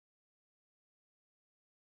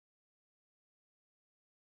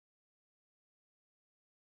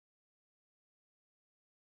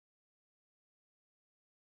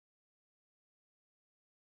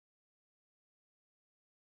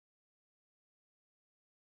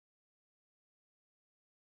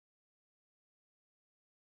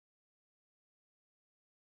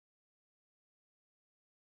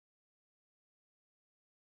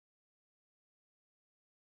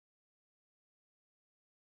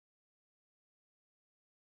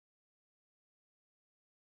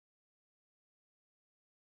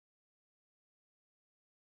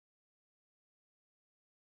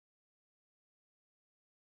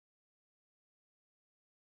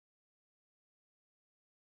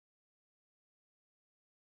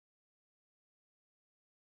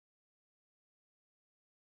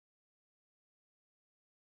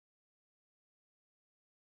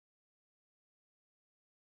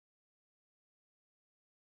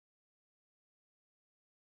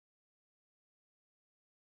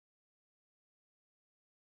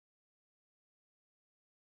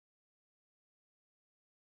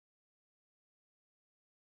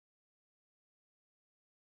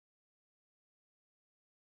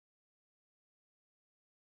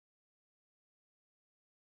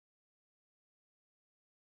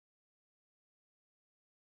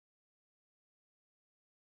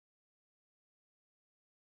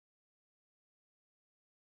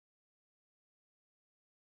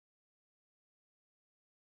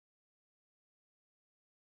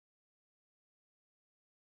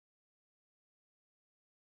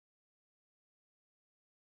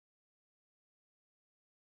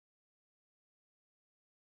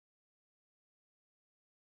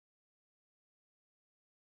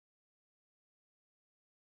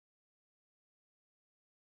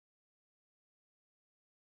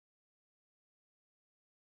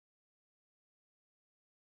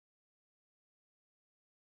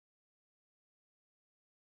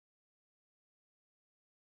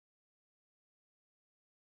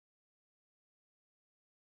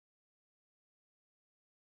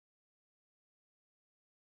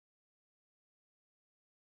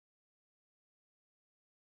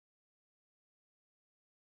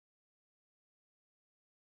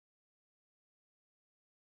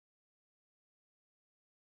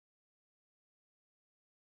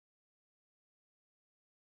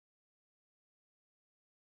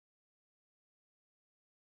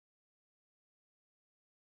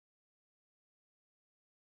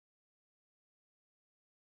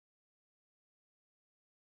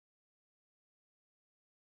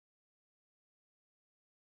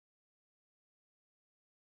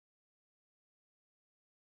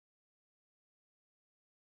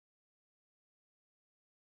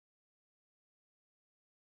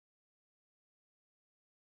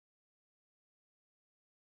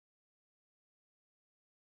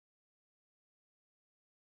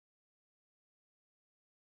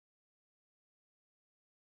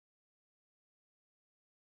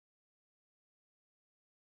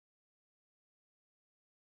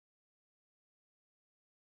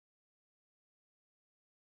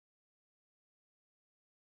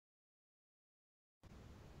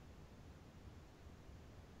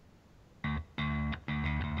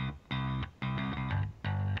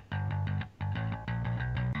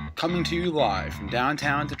Coming to you live from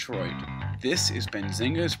downtown Detroit, this is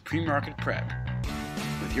Benzinga's PreMarket Prep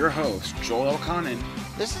with your host, Joel Elconin.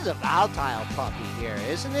 This is a volatile puppy here,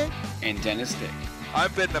 isn't it? And Dennis Dick.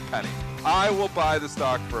 I'm bidding a penny. I will buy the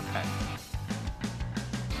stock for a penny.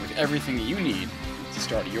 With everything you need to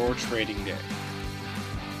start your trading day.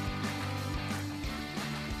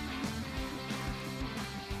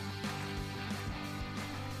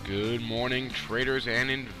 Good morning, traders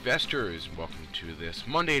and investors. Welcome to this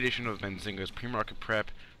Monday edition of Benzinga's PreMarket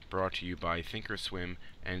Prep, brought to you by Thinkorswim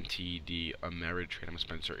and TD Ameritrade. I'm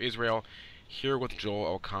Spencer Israel, here with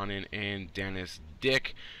Joel Elconin and Dennis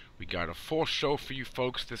Dick. We got a full show for you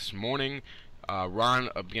folks this morning. Ron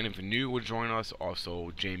Bienvenu will join us.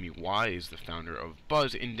 Also, Jamie Wise, the founder of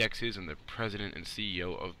Buzz Indexes and the president and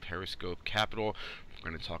CEO of Periscope Capital. We're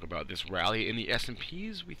going to talk about this rally in the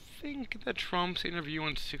S&Ps. We think that Trump's interview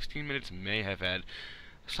in 16 minutes may have had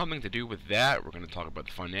something to do with that. We're going to talk about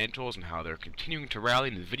the financials and how they're continuing to rally.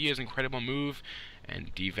 NVIDIA's incredible move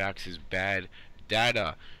and DVAX's bad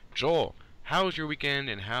data. Joel, how was your weekend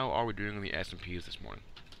and how are we doing on the S&Ps this morning?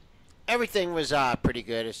 Everything was pretty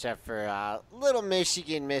good except for a little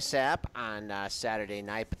Michigan mishap on Saturday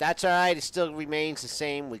night. But that's all right. It still remains the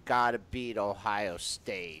same. We got to beat Ohio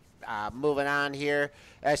State. Moving on here,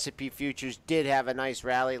 S&P futures did have a nice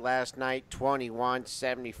rally last night,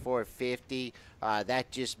 21.74.50.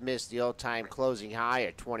 That just missed the all-time closing high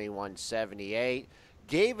at 21.78.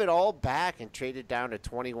 Gave it all back and traded down to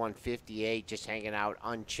 21.58, just hanging out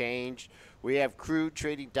unchanged. We have crude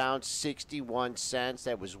trading down 61 cents.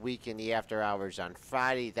 That was weak in the after hours on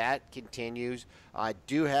Friday. That continues. I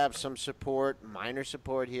do have some support, minor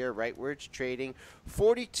support here, right where it's trading.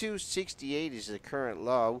 42.68 is the current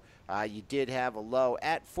low. You did have a low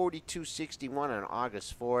at 42.61 on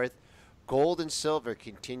August 4th. Gold and silver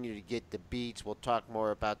continue to get the beats. We'll talk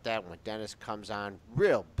more about that when Dennis comes on.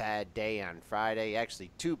 Real bad day on Friday.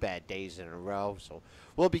 Actually, 2 bad days in a row. So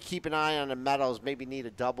we'll be keeping an eye on the metals. Maybe need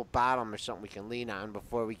a double bottom or something we can lean on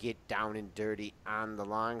before we get down and dirty on the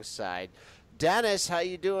long side. Dennis, how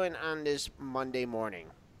you doing on this Monday morning?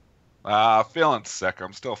 Feeling sick.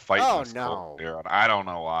 I'm still fighting this no. cold here, and I don't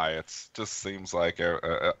know why. It just seems like I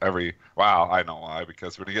know why,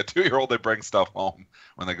 because when you get 2-year-old, they bring stuff home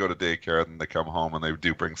when they go to daycare, and they come home and they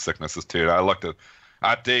do bring sicknesses too. I looked at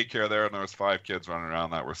daycare there, and there was 5 kids running around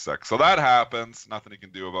that were sick. So that happens. Nothing you can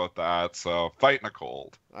do about that. So fighting a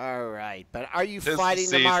cold. All right, but are you fighting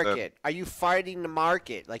the market? Are you fighting the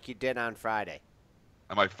market like you did on Friday?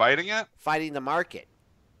 Am I fighting it? Fighting the market.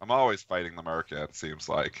 I'm always fighting the market, it seems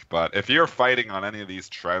like. But if you're fighting on any of these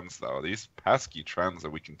trends, though, these pesky trends that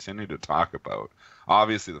we continue to talk about,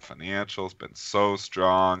 obviously the financials been so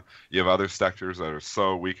strong. You have other sectors that are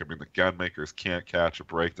so weak. I mean, the gun makers can't catch a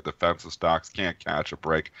break. The defensive stocks can't catch a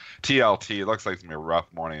break. TLT, it looks like it's going to be a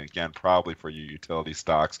rough morning again, probably for you utility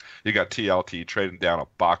stocks. You got TLT trading down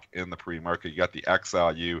 $1 in the pre-market. You got the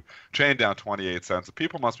XLU trading down 28 cents. So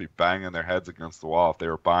people must be banging their heads against the wall if they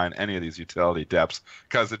were buying any of these utility dips,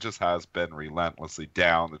 because it just has been relentlessly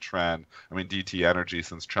down the trend. I mean, DT Energy,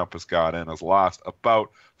 since Trump has got in, has lost about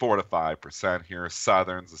 4 to 5% here.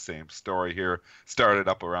 Southern's the same story here. Started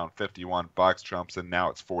up around $51. Trump's in now.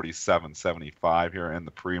 It's 47.75 here in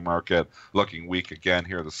the pre-market. Looking weak again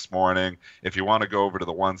here this morning. If you want to go over to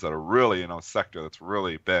the ones that are really, sector that's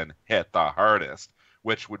really been hit the hardest,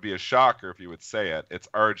 which would be a shocker if you would say it, it's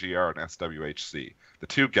RGR and SWHC. The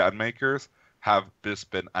 2 gun makers have just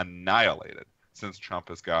been annihilated since Trump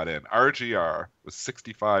has got in. RGR was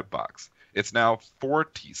 $65. It's now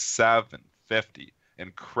 $47.50.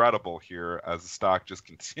 Incredible here as the stock just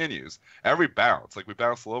continues. Every bounce, like we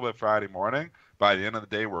bounced a little bit Friday morning, by the end of the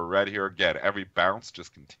day, we're right here again. Every bounce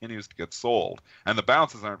just continues to get sold. And the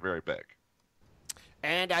bounces aren't very big.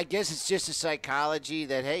 And I guess it's just a psychology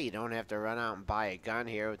that, hey, you don't have to run out and buy a gun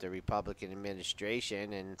here with the Republican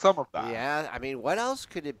administration. And some of that. Yeah, I mean, what else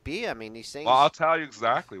could it be? I mean, these things. Well, I'll tell you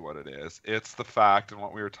exactly what it is. It's the fact, and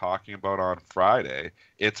what we were talking about on Friday,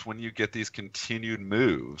 it's when you get these continued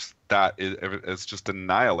moves that it's just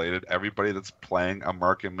annihilated everybody that's playing a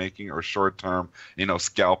market making or short-term,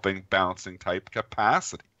 scalping, bouncing type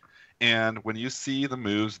capacity. And when you see the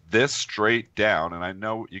moves this straight down, and I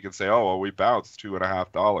know you can say, oh, well, we bounced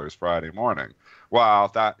 $2.50 Friday morning. Wow,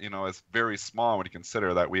 that, is very small when you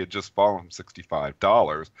consider that we had just fallen from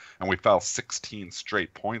 $65 and we fell 16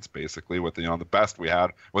 straight points basically with, the best we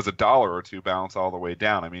had was $1 or $2 bounce all the way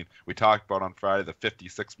down. I mean, we talked about on Friday the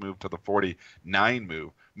 56 move to the 49 move.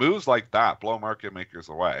 Moves like that blow market makers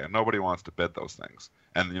away, and nobody wants to bid those things.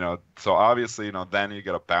 And, so obviously, then you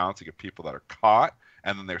get a bounce, you get people that are caught.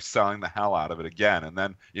 and then they're selling the hell out of it again. And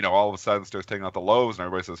then, all of a sudden it starts taking out the lows and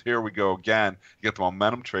everybody says, here we go again. You get the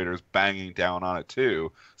momentum traders banging down on it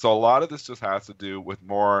too. So a lot of this just has to do with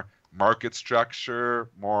more market structure,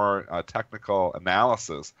 more technical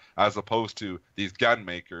analysis, as opposed to these gun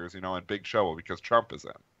makers, in big trouble because Trump is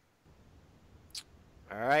in.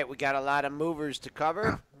 All right, we got a lot of movers to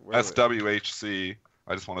cover. SWHC,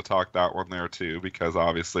 I just want to talk that one there too, because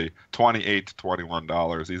obviously $28 to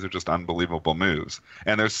 $21, these are just unbelievable moves.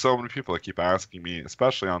 And there's so many people that keep asking me,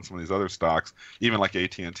 especially on some of these other stocks, even like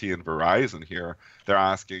AT&T and Verizon here, they're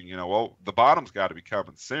asking, well, the bottom's got to be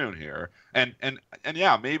coming soon here. And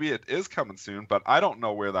yeah, maybe it is coming soon, but I don't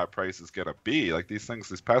know where that price is going to be. Like these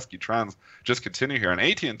pesky trends just continue here. And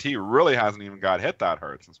AT&T really hasn't even got hit that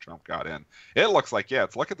hard since Trump got in. It looks like,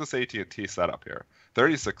 let's look at this AT&T setup here.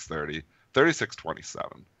 36.30.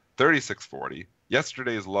 36.27, 36.40.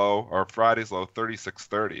 Yesterday's low, or Friday's low,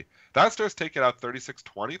 36.30. That starts taking out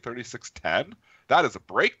 36.20, 36.10. That is a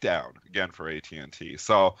breakdown again for AT&T.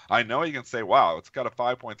 So I know you can say, wow, it's got a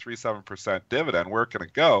 5.37% dividend. Where can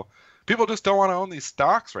it go? People just don't want to own these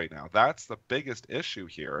stocks right now. That's the biggest issue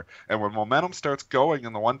here. And when momentum starts going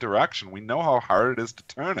in the one direction, we know how hard it is to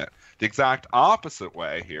turn it. The exact opposite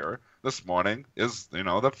way here this morning is, the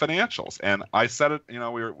financials. And I said it,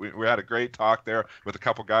 we had a great talk there with a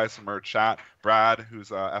couple guys from our chat. Brad, who's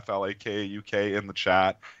FLAK UK in the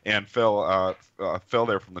chat, and Phil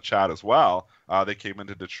there from the chat as well. They came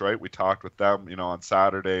into Detroit. We talked with them, on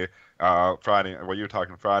Saturday, Friday. Well, you were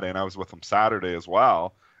talking Friday, and I was with them Saturday as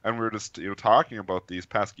well. And we were just talking about these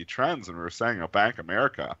pesky trends, and we were saying, Bank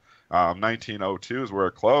America, 1902 is where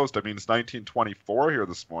it closed. I mean, it's 1924 here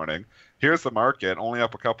this morning. Here's the market, only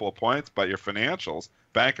up a couple of points, but your financials,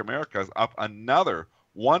 Bank America is up another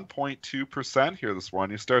 1.2% here this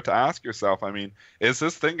morning. You start to ask yourself, is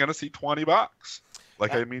this thing going to see $20?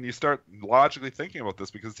 You start logically thinking about this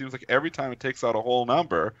because it seems like every time it takes out a whole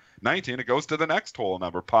number, 19, it goes to the next whole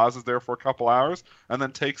number, pauses there for a couple hours, and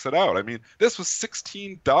then takes it out. This was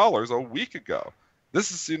 $16 a week ago. This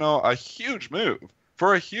is, a huge move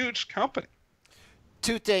for a huge company.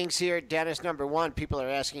 Two things here, Dennis. Number one, people are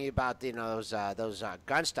asking you about those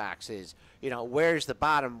gun stocks. Is where's the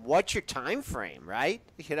bottom? What's your time frame, right?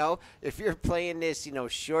 If you're playing this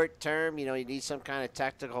short term, you need some kind of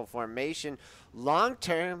technical formation. Long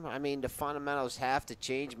term, the fundamentals have to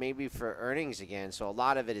change maybe for earnings again. So a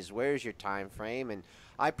lot of it is where's your time frame. And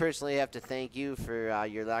I personally have to thank you for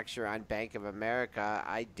your lecture on Bank of America.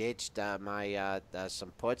 I ditched my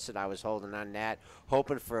some puts that I was holding on that,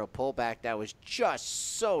 hoping for a pullback that was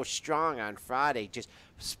just so strong on Friday. Just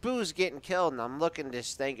spoos getting killed, and I'm looking at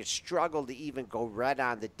this thing. It struggled to even go red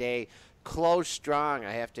on the day. Close strong,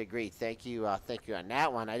 I have to agree. Thank you on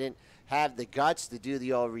that one. I didn't have the guts to do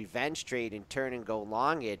the old revenge trade and turn and go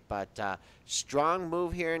long it, but strong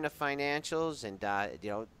move here in the financials, and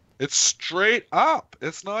it's straight up.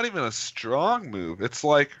 It's not even a strong move. And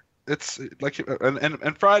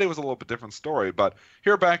Friday was a little bit different story, but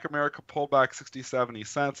here Bank of America pulled back 60, 70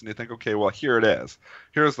 cents, and you think, okay, well, here it is.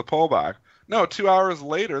 Here's the pullback. No, 2 hours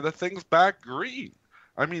later, the thing's back green.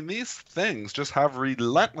 These things just have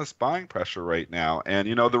relentless buying pressure right now. And,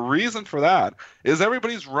 the reason for that is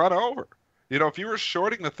everybody's run over. If you were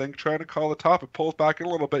shorting the thing, trying to call the top, it pulls back in a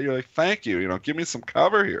little bit. You're like, thank you. Give me some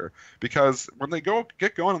cover here. Because when they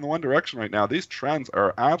get going in the one direction right now, these trends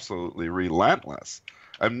are absolutely relentless.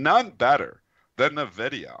 I'm none better than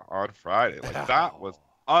NVIDIA on Friday. That was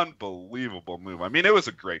unbelievable move. It was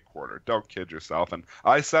a great quarter. Don't kid yourself. And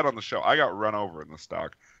I said on the show, I got run over in the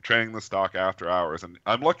stock, trading the stock after hours. And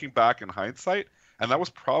I'm looking back in hindsight, and that was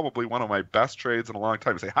probably one of my best trades in a long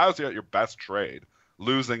time. You say, how's your best trade?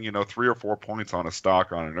 Losing, 3 or 4 points on a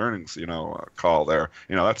stock on an earnings, call there.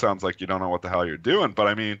 That sounds like you don't know what the hell you're doing. But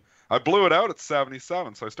I blew it out at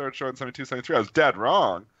 77, so I started shorting 72, 73. I was dead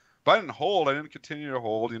wrong. But I didn't hold. I didn't continue to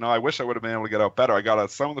hold. I wish I would have been able to get out better. I got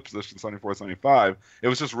out some of the positions, 74, 75. It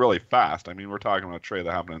was just really fast. We're talking about a trade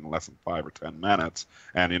that happened in less than 5 or 10 minutes.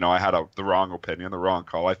 And, I had the wrong opinion, the wrong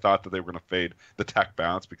call. I thought that they were going to fade the tech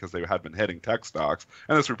bounce because they had been hitting tech stocks.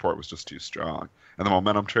 And this report was just too strong. And the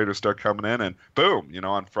momentum traders start coming in, and boom,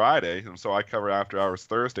 on Friday. And so I covered after hours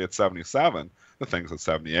Thursday at 77. The thing's at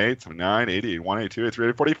 78, 79, 80, 81, 82, 83,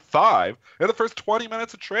 84, 45. In the first 20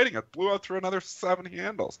 minutes of trading, it blew out through another 7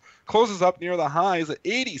 handles. Closes up near the highs at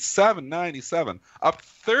 87.97, up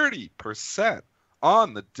 30%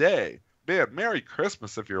 on the day. Man, Merry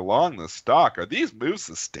Christmas if you're long this stock. Are these moves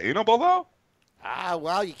sustainable, though?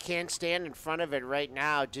 Well, you can't stand in front of it right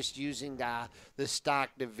now just using the stock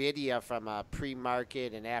NVIDIA from a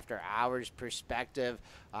pre-market and after hours perspective.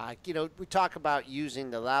 We talk about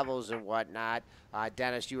using the levels and whatnot.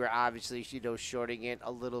 Dennis, you were obviously, shorting it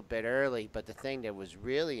a little bit early, but the thing that was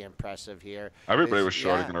really impressive here Everybody is, was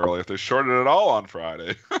shorting it early. If they shorted it all on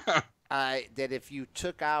Friday. that if you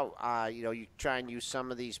took out, you try and use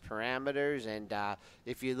some of these parameters, and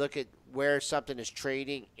if you look at where something is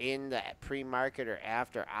trading in the pre-market or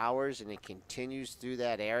after hours, and it continues through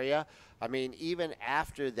that area, I mean, even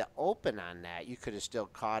after the open on that, you could have still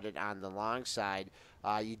caught it on the long side.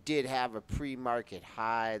 You did have a pre-market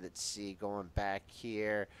high. Let's see, going back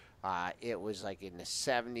here. It was like in the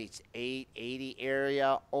 78, 80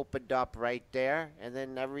 area, opened up right there, and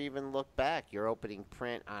then never even looked back. Your opening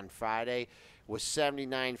print on Friday was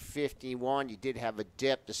 79.51. You did have a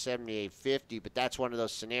dip to 78.50, but that's one of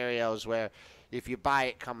those scenarios where if you buy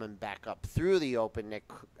it coming back up through the open that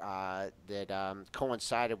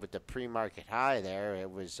coincided with the pre-market high there, it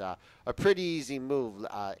was a pretty easy move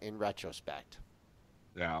in retrospect.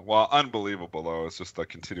 Yeah, well, unbelievable though. It's just the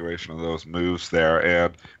continuation of those moves there.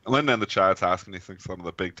 And Linda in the chat's asking, do you think some of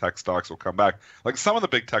the big tech stocks will come back? Like some of the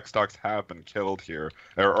big tech stocks have been killed here,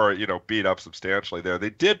 or beat up substantially there. They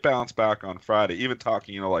did bounce back on Friday. Even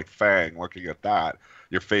talking, like FANG, looking at that,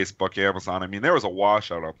 your Facebook, Amazon. I mean, there was a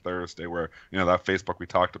washout on Thursday where that Facebook we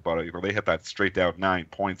talked about it. They hit that straight down 9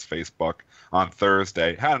 points. Facebook on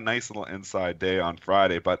Thursday had a nice little inside day on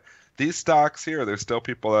Friday, but these stocks here, there's still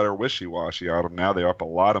people that are wishy-washy on them now. They're up a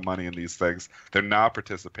lot of money in these things. They're not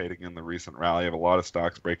participating in the recent rally. You have a lot of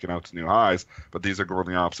stocks breaking out to new highs, but these are going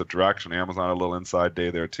the opposite direction. Amazon, a little inside day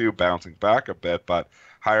there too, bouncing back a bit, but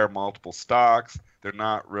higher multiple stocks. They're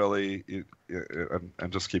not really,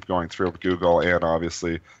 and just keep going through Google and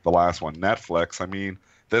obviously the last one, Netflix. I mean,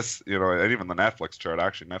 this, and even the Netflix chart,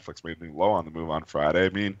 actually Netflix made a new low on the move on Friday. I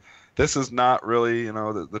mean, this is not really,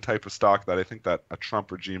 the type of stock that I think that a Trump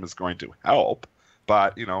regime is going to help.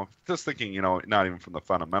 But, just thinking, not even from the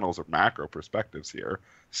fundamentals or macro perspectives here,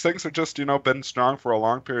 things have just, been strong for a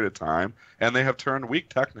long period of time, and they have turned weak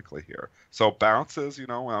technically here. So bounces,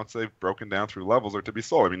 once they've broken down through levels, are to be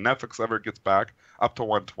sold. I mean, Netflix ever gets back up to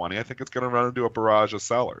 120, I think it's going to run into a barrage of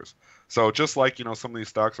sellers. So just like, some of these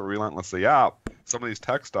stocks are relentlessly up, some of these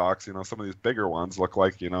tech stocks, some of these bigger ones look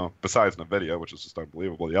like, besides NVIDIA, which is just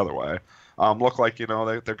unbelievable the other way, look like, they're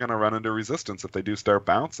going to run into resistance if they do start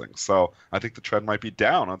bouncing. So I think the trend might be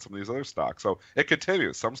down on some of these other stocks. So it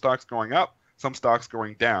continues. Some stocks going up, some stocks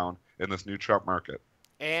going down in this new Trump market.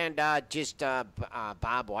 And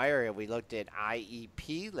Bob Wire, we looked at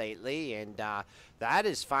IEP lately, and that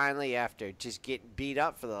is finally, after just getting beat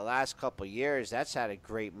up for the last couple of years, that's had a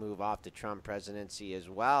great move off the Trump presidency as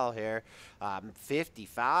well here.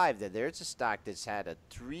 55, there's a stock that's had a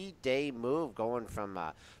 3-day move going from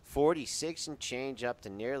 46 and change up to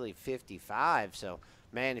nearly 55. So,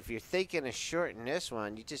 man, if you're thinking of shorting this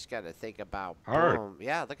one, you just got to think about, boom.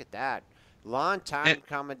 Yeah, look at that. Long time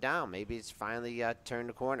coming down. Maybe it's finally turned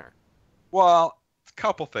the corner. Well, a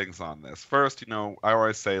couple things on this. First, I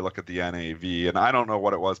always say look at the NAV, and I don't know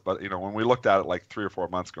what it was, but when we looked at it like 3 or 4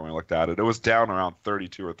 months ago, when we looked at it, it was down around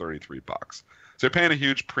 32 or 33 bucks. So you're paying a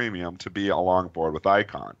huge premium to be along board with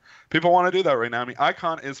Icon. People want to do that right now. I mean,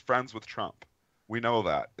 Icon is friends with Trump. We know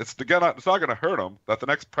that. It's not going to hurt him that the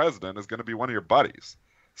next president is going to be one of your buddies.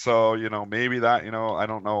 So, maybe that, I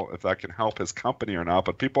don't know if that can help his company or not,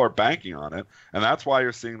 but people are banking on it. And that's why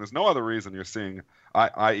you're seeing, there's no other reason you're seeing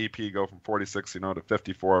IEP go from 46, to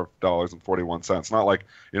 $54.41. It's not like,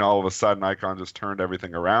 all of a sudden Icon just turned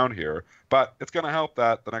everything around here, but it's going to help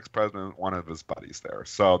that the next president, one of his buddies there.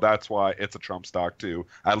 So that's why it's a Trump stock too,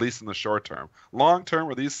 at least in the short term. Long term,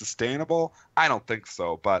 are these sustainable? I don't think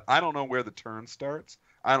so, but I don't know where the turn starts.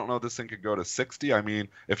 I don't know if this thing could go to 60. I mean,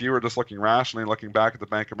 if you were just looking rationally, looking back at the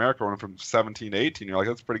Bank of America one from 17 to 18, you're like,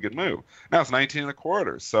 that's a pretty good move. Now it's 19 and a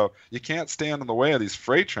quarter. So you can't stand in the way of these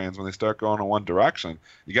freight trains when they start going in one direction.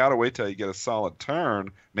 You got to wait till you get a solid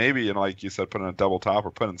turn. Maybe, like you said, put in a double top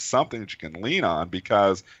or put in something that you can lean on,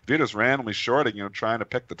 because if you're just randomly shorting, trying to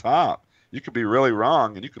pick the top, you could be really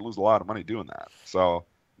wrong and you could lose a lot of money doing that. So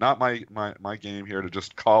not my game here to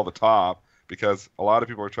just call the top, because a lot of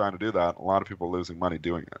people are trying to do that. A lot of people are losing money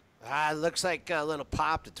doing it. Looks like a little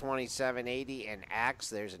pop to 27.80 and X.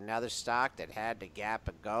 There's another stock that had the gap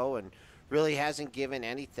a go and really hasn't given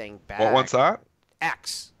anything back. What one's that?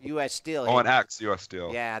 X, U.S. Steel. Oh, an X, U.S.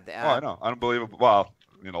 Steel. Yeah. I know. Unbelievable. Well,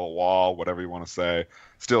 wall, whatever you want to say.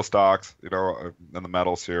 Steel stocks, and the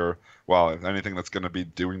metals here. Well, anything that's going to be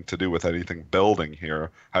to do with anything building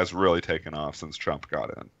here has really taken off since Trump got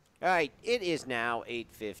in. All right, it is now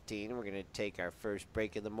 8:15. We're going to take our first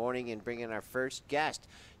break of the morning and bring in our first guest,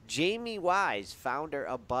 Jamie Wise, founder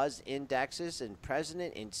of Buzz Indexes and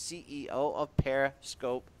president and CEO of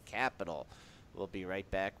Periscope Capital. We'll be right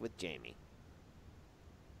back with Jamie.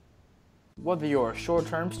 Whether you're a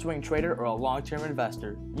short-term swing trader or a long-term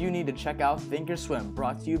investor, you need to check out Thinkorswim,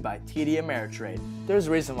 brought to you by TD Ameritrade. There's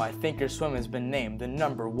a reason why Thinkorswim has been named the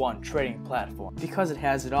 #1 trading platform, because it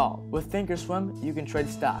has it all. With Thinkorswim, you can trade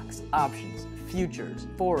stocks, options, futures,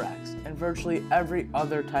 forex, and virtually every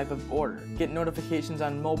other type of order. Get notifications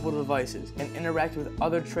on mobile devices and interact with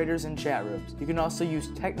other traders in chat rooms. You can also use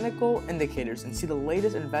technical indicators and see the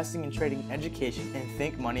latest investing and trading education in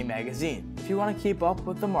Think Money magazine. If you want to keep up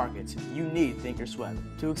with the markets, you need Thinkorswim.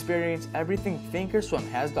 To experience everything Thinkorswim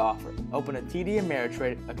has to offer, open a TD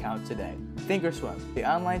Ameritrade account today. Thinkorswim, the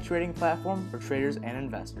online trading platform for traders and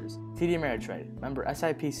investors. TD Ameritrade, member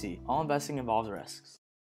SIPC. All investing involves risks.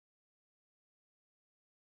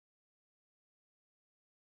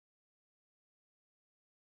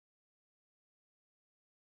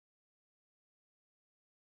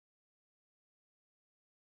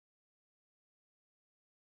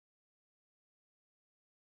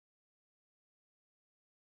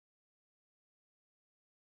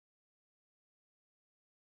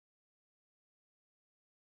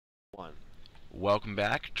 Welcome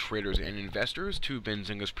back, traders and investors, to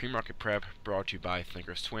Benzinga's Pre-Market Prep, brought to you by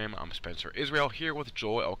Thinkorswim. I'm Spencer Israel, here with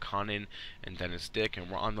Joel Elconin and Dennis Dick, and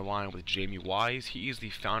we're on the line with Jamie Wise. He is the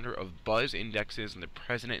founder of Buzz Indexes and the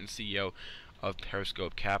president and CEO of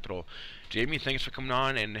Periscope Capital. Jamie, thanks for coming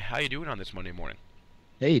on, and how you doing on this Monday morning?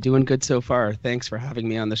 Hey, doing good so far. Thanks for having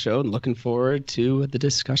me on the show and looking forward to the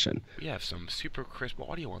discussion. We have some super crisp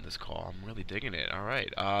audio on this call. I'm really digging it. All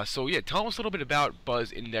right. So tell us a little bit about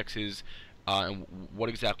Buzz Indexes and what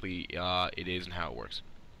exactly it is and how it works.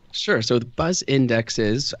 Sure. So the Buzz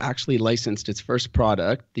Indexes actually licensed its first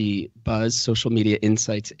product, the Buzz Social Media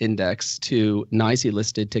Insights Index, to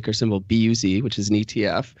NYSE-listed ticker symbol BUZ, which is an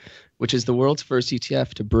ETF, which is the world's first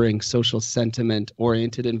ETF to bring social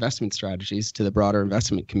sentiment-oriented investment strategies to the broader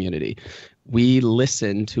investment community. We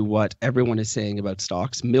listen to what everyone is saying about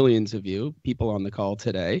stocks, millions of you, people on the call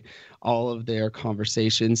today, all of their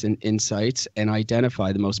conversations and insights, and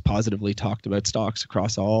identify the most positively talked about stocks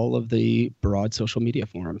across all of the broad social media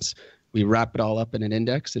forums. We wrap it all up in an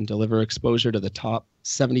index and deliver exposure to the top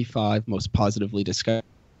 75 most positively discussed.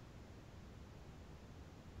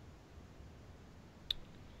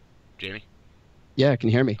 Jamie? Yeah, can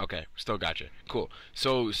you hear me? Okay, still got you. Cool.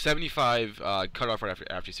 So 75, cut off right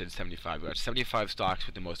after you said 75. We got 75 stocks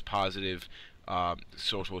with the most positive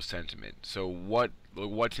social sentiment. So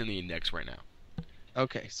what's in the index right now?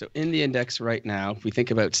 Okay, so in the index right now, if we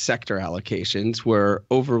think about sector allocations, we're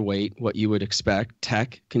overweight what you would expect: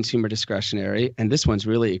 tech, consumer discretionary, and this one's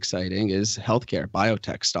really exciting, is healthcare,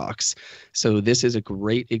 biotech stocks. So this is a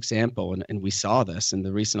great example, and we saw this in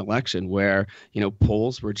the recent election where,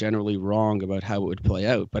 polls were generally wrong about how it would play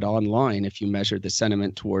out. But online, if you measured the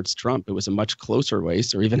sentiment towards Trump, it was a much closer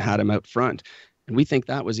race, or even had him out front. And we think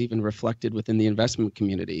that was even reflected within the investment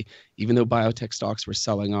community. Even though biotech stocks were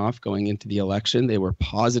selling off going into the election, they were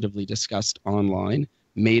positively discussed online,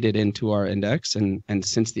 made it into our index, and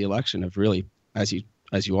since the election have really, as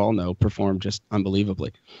you all know, performed just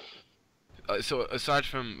unbelievably. So aside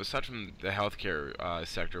from the healthcare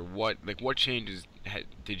sector, what changes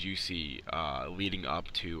did you see leading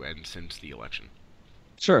up to and since the election?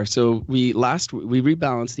 Sure. So we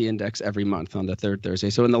rebalanced the index every month on the third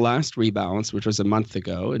Thursday. So in the last rebalance, which was a month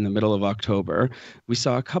ago, in the middle of October, we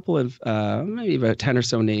saw a couple of maybe about 10 or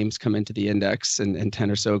so names come into the index and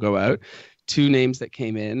 10 or so go out. Two names that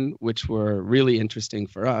came in, which were really interesting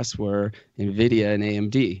for us, were NVIDIA and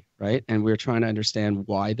AMD, right? And we're trying to understand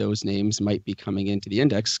why those names might be coming into the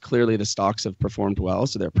index. Clearly, the stocks have performed well,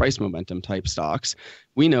 so they're price momentum type stocks.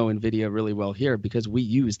 We know NVIDIA really well here because we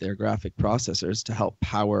use their graphic processors to help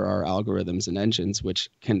power our algorithms and engines, which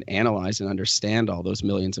can analyze and understand all those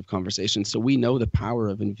millions of conversations. So we know the power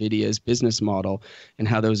of NVIDIA's business model and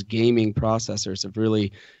how those gaming processors have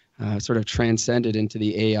really sort of transcended into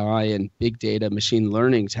the AI and big data machine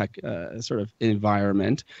learning tech sort of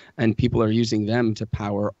environment, and people are using them to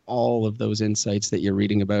power all of those insights that you're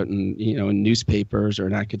reading about in newspapers or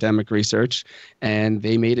in academic research. And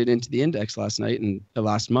they made it into the index last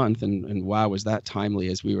month, and wow, was that timely,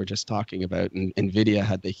 as we were just talking about. And NVIDIA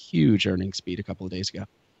had the huge earnings beat a couple of days ago.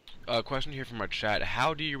 A question here from our chat: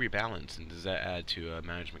 how do you rebalance, and does that add to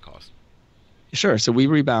management costs? Sure. So we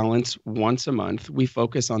rebalance once a month. We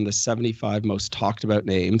focus on the 75 most talked about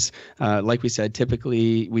names. Like we said,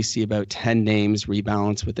 typically we see about 10 names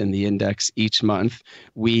rebalance within the index each month.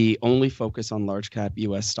 We only focus on large cap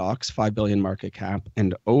US stocks, 5 billion market cap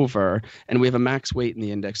and over. And we have a max weight in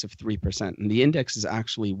the index of 3%. And the index is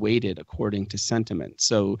actually weighted according to sentiment.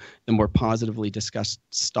 So the more positively discussed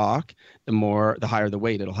stock, the higher the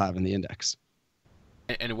weight it'll have in the index.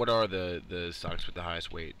 And what are the stocks with the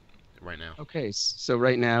highest weight right now? Okay, so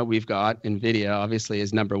right now we've got NVIDIA, obviously,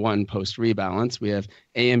 is number one post rebalance. We have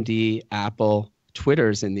AMD, Apple,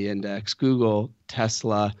 Twitter's in the index, Google,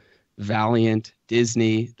 Tesla, Valiant,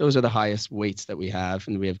 Disney. Those are the highest weights that we have.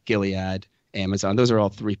 And we have Gilead, Amazon. Those are all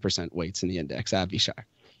 3% weights in the index, Avishai.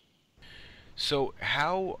 So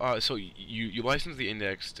so you license the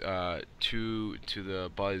index to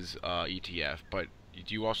the Buzz ETF, but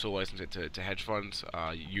do you also license it to hedge funds?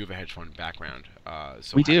 You have a hedge fund background.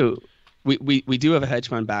 We do. We do have a hedge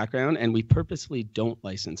fund background, and we purposely don't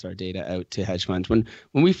license our data out to hedge funds. When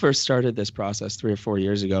we first started this process 3 or 4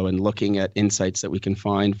 years ago and looking at insights that we can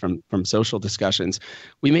find from social discussions,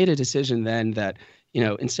 we made a decision then that,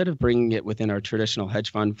 instead of bringing it within our traditional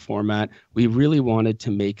hedge fund format, we really wanted to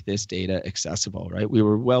make this data accessible, right? We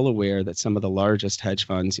were well aware that some of the largest hedge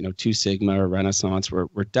funds, Two Sigma or Renaissance, were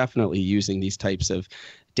definitely using these types of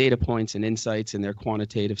data points and insights in their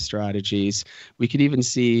quantitative strategies. We could even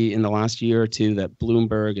see in the last year or two that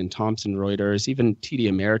Bloomberg and Thomson Reuters, even TD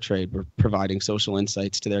Ameritrade, were providing social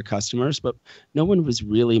insights to their customers, but no one was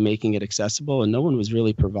really making it accessible, and no one was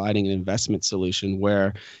really providing an investment solution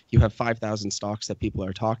where you have 5,000 stocks that people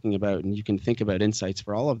are talking about and you can think about insights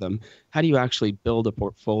for all of them. How do you actually build a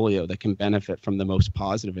portfolio that can benefit from the most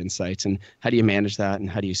positive insights, and how do you manage that, and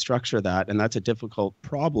how do you structure that? And that's a difficult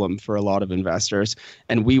problem for a lot of investors.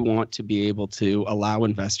 And we want to be able to allow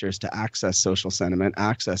investors to access social sentiment,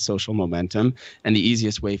 access social momentum. And the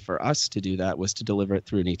easiest way for us to do that was to deliver it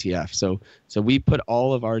through an ETF. So we put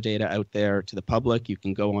all of our data out there to the public. You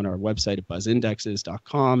can go on our website at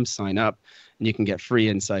buzzindexes.com, sign up, and you can get free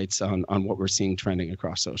insights on what we're seeing trending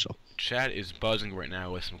across social. Chat is buzzing right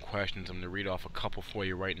now with some questions. I'm going to read off a couple for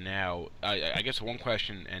you right now. I guess one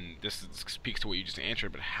question, and this speaks to what you just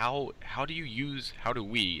answered, but how do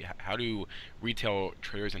retail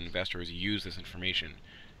traders and investors use this information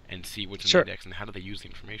and see what's in the index, and how do they use the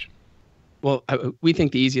information? Well, we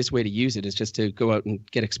think the easiest way to use it is just to go out and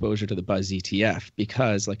get exposure to the Buzz ETF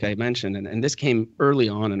because, like I mentioned, and this came early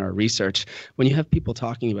on in our research, when you have people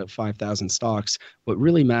talking about 5,000 stocks, what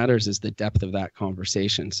really matters is the depth of that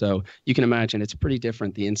conversation. So you can imagine it's pretty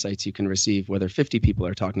different, the insights you can receive, whether 50 people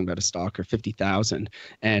are talking about a stock or 50,000.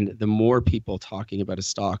 And the more people talking about a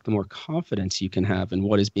stock, the more confidence you can have in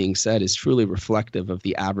what is being said is truly reflective of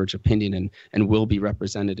the average opinion and will be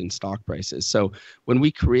represented in stock prices. So when we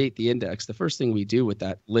create the index, the first thing we do with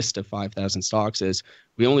that list of 5,000 stocks is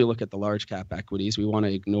we only look at the large cap equities. We want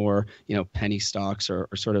to ignore, penny stocks or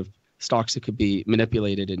sort of stocks that could be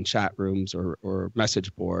manipulated in chat rooms or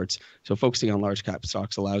message boards. So focusing on large cap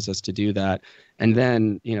stocks allows us to do that. And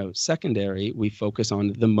then, secondary, we focus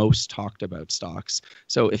on the most talked about stocks.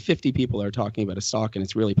 So if 50 people are talking about a stock and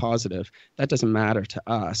it's really positive, that doesn't matter to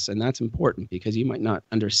us. And that's important because you might not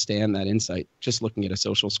understand that insight just looking at a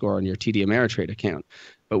social score on your TD Ameritrade account.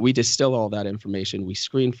 But we distill all that information, we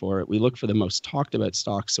screen for it, we look for the most talked about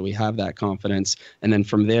stocks so we have that confidence, and then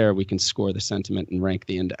from there we can score the sentiment and rank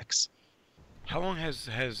the index. How long has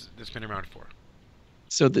this been around for?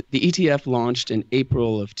 So the ETF launched in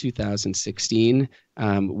April of 2016.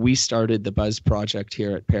 We started the Buzz project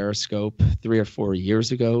here at Periscope 3 or 4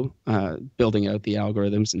 years ago, building out the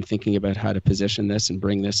algorithms and thinking about how to position this and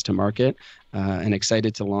bring this to market, and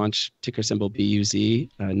excited to launch ticker symbol BUZ,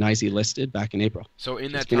 NYSE listed back in April. So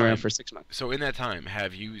in that it's been around for 6 months. So in that time,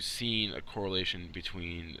 have you seen a correlation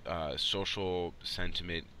between social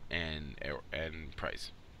sentiment and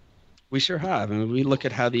price? We sure have. I mean, we look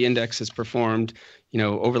at how the index has performed,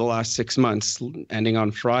 over the last 6 months, ending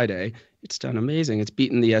on Friday. It's done amazing. It's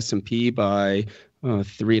beaten the S&P by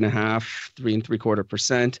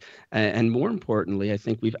 3.75% and more importantly, I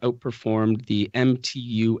think we've outperformed the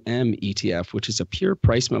MTUM ETF, which is a pure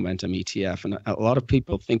price momentum ETF. And a lot of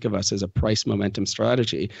people think of us as a price momentum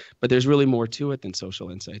strategy, but there's really more to it than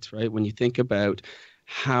social insights, right? When you think about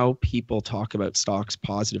how people talk about stocks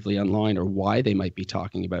positively online or why they might be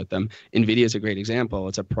talking about them. Nvidia is a great example.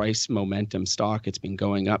 It's a price momentum stock. It's been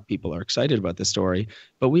going up. People are excited about the story.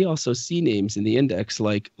 But we also see names in the index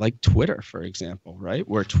like Twitter, for example, right?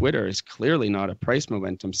 Where Twitter is clearly not a price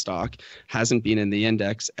momentum stock, hasn't been in the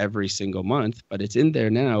index every single month, but it's in there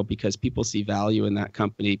now because people see value in that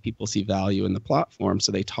company. People see value in the platform.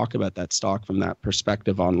 So they talk about that stock from that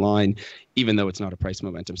perspective online, even though it's not a price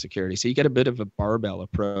momentum security. So you get a bit of a barbell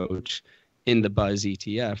approach in the Buzz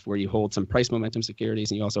ETF where you hold some price momentum securities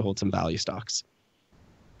and you also hold some value stocks.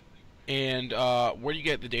 And where do you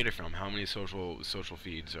get the data from? How many social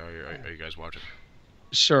feeds are you guys watching?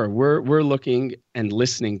 Sure. We're looking and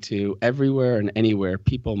listening to everywhere and anywhere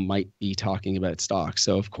people might be talking about stocks.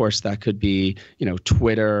 So of course that could be,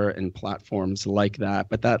 Twitter and platforms like that,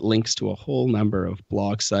 but that links to a whole number of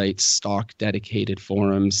blog sites, stock dedicated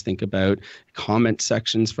forums. Think about comment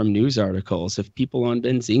sections from news articles. If people on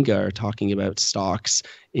Benzinga are talking about stocks,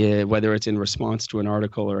 whether it's in response to an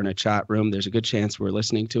article or in a chat room, there's a good chance we're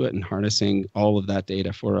listening to it and harnessing all of that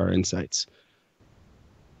data for our insights.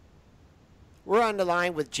 We're on the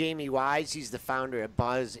line with Jamie Wise. He's the founder of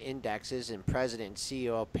Buzz Indexes and president and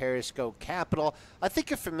CEO of Periscope Capital. I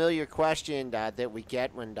think a familiar question that we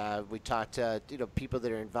get when we talk to people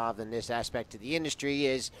that are involved in this aspect of the industry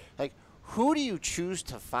is like, who do you choose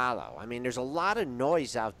to follow? I mean, there's a lot of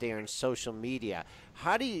noise out there in social media.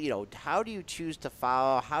 How do you choose to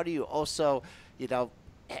follow? How do you also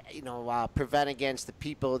prevent against the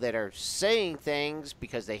people that are saying things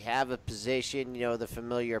because they have a position, the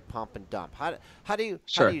familiar pump and dump? How do you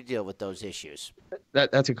deal with those issues?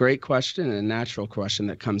 That's a great question and a natural question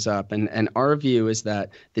that comes up. And our view is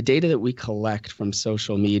that the data that we collect from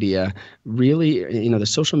social media really, the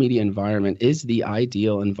social media environment is the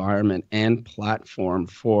ideal environment and platform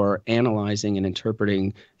for analyzing and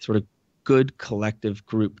interpreting sort of good collective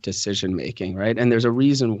group decision making, right? And there's a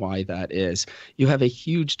reason why that is. You have a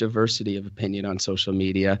huge diversity of opinion on social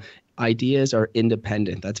media. Ideas are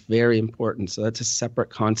independent. That's very important. So that's a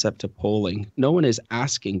separate concept to polling. No one is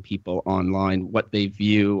asking people online what they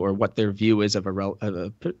view or what their view is of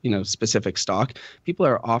a specific stock. People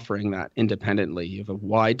are offering that independently. You have a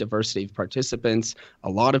wide diversity of participants, a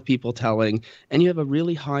lot of people telling, and you have a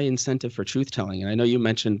really high incentive for truth telling. And I know you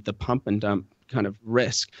mentioned the pump and dump kind of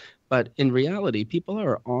risk. But in reality, people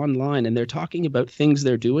are online and they're talking about things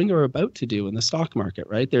they're doing or about to do in the stock market,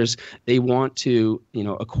 right? They want to,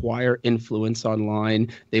 acquire influence online.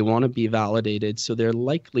 They want to be validated. So they're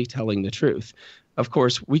likely telling the truth. Of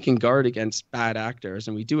course, we can guard against bad actors,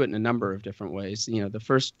 and we do it in a number of different ways. The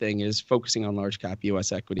first thing is focusing on large cap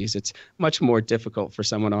U.S. equities. It's much more difficult for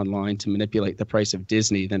someone online to manipulate the price of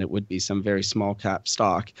Disney than it would be some very small cap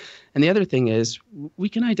stock. And the other thing is we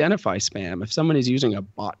can identify spam. If someone is using a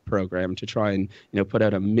bot program to try and put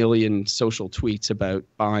out 1 million social tweets about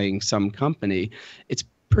buying some company, it's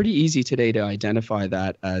pretty easy today to identify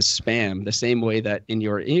that as spam, the same way that in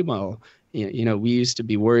your email, we used to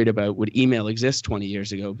be worried about would email exist 20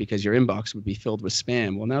 years ago because your inbox would be filled with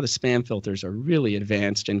spam. Well, now the spam filters are really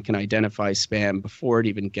advanced and can identify spam before it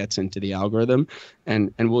even gets into the algorithm.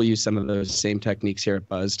 And we'll use some of those same techniques here at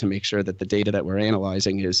Buzz to make sure that the data that we're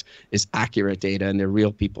analyzing is accurate data and they're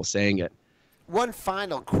real people saying it. One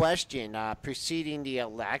final question. Preceding the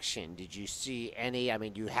election, did you see any? I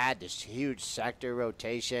mean, you had this huge sector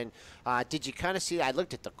rotation. Did you kind of see? I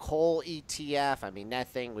looked at the coal ETF. I mean, that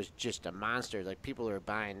thing was just a monster. Like, people were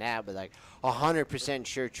buying that, but like 100%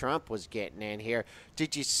 sure Trump was getting in here.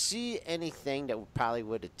 Did you see anything that probably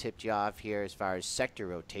would have tipped you off here as far as sector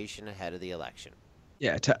rotation ahead of the election?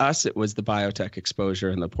 Yeah, to us, it was the biotech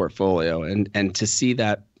exposure in the portfolio. And to see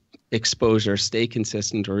that exposure stay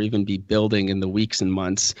consistent or even be building in the weeks and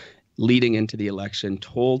months leading into the election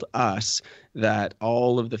told us that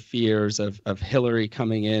all of the fears of Hillary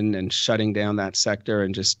coming in and shutting down that sector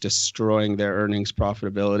and just destroying their earnings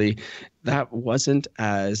profitability, that wasn't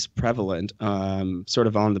as prevalent sort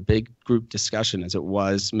of on the big group discussion as it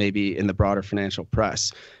was maybe in the broader financial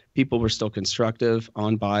press. People were still constructive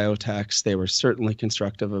on biotechs. They were certainly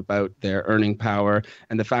constructive about their earning power.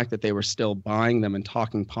 And the fact that they were still buying them and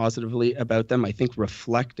talking positively about them, I think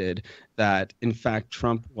reflected that, in fact,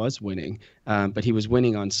 Trump was winning. But he was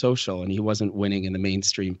winning on social and he wasn't winning in the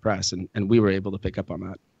mainstream press. And we were able to pick up on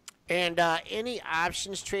that. And any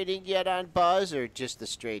options trading yet on Buzz or just the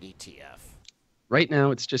straight ETF? Right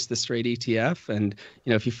now, it's just the straight ETF. And,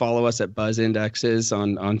 if you follow us at Buzz Indexes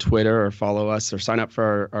on Twitter or follow us or sign up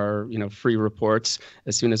for our free reports,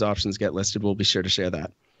 as soon as options get listed, we'll be sure to share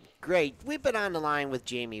that. Great. We've been on the line with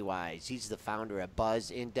Jamie Wise. He's the founder of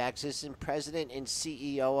Buzz Indexes and president and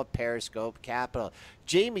CEO of Periscope Capital.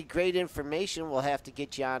 Jamie, great information. We'll have to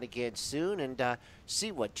get you on again soon and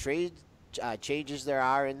see what trade changes there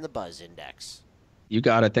are in the Buzz Index. You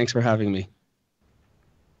got it. Thanks for having me.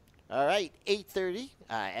 All right, 8:30.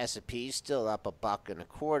 S&P still up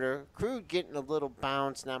 $1.25. Crude getting a little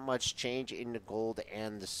bounce. Not much change in the gold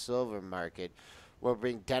and the silver market. We'll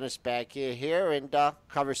bring Dennis back in here and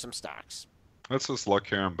cover some stocks. Let's just look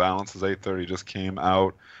here. Imbalances 8:30 just came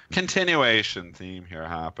out. Continuation theme here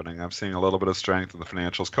happening. I'm seeing a little bit of strength in the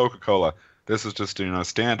financials. Coca-Cola. This is just a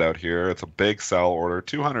standout here. It's a big sell order,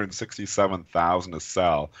 267,000 to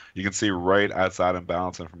sell. You can see right as that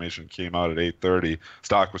imbalance information came out at 8:30,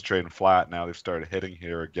 stock was trading flat. Now they've started hitting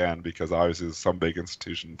here again because obviously some big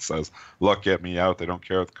institution says, "Look, get me out." They don't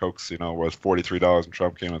care if Coke's was $43 and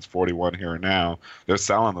Trump came. It's 41 here and now. They're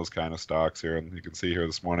selling those kind of stocks here, and you can see here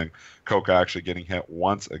this morning, Coke actually getting hit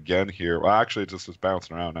once again here. Well, actually, it just was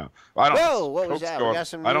bouncing around now. I don't Whoa! What was that? We got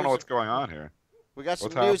some news. I don't know what's going on here. We got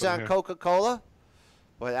some news on Coca-Cola.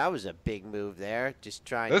 Boy, that was a big move there. Just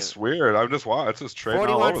trying. That's weird. I'm just watching. It's just trading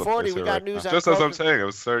all over the place. We got news on just as I'm saying, it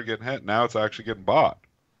was started getting hit. Now it's actually getting bought.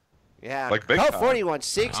 Yeah. Like big time.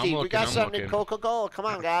 41.60. We got something in Coca-Cola. Come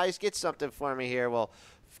on, guys, get something for me here. We'll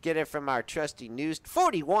get it from our trusty news.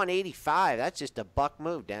 41.85. That's just a buck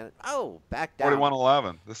move, Dan. Oh, back down.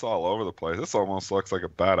 41.11. This is all over the place. This almost looks like a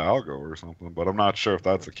bad algo or something, but I'm not sure if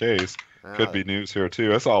that's the case. Could be news here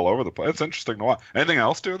too. It's all over the place. It's interesting to watch. Anything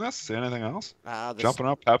else doing this? See anything else? Jumping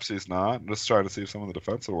up. Pepsi's not. I'm just trying to see some of the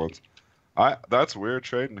defensive ones. That's weird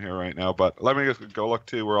trading here right now. But let me just go look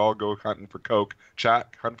too. We're all go hunting for Coke.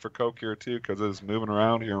 Chat hunt for Coke here too because it's moving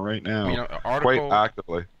around here right now quite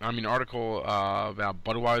actively. Article about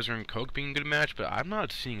Budweiser and Coke being a good match, but I'm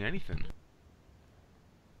not seeing anything.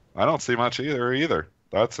 I don't see much either.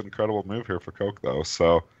 That's an incredible move here for Coke though.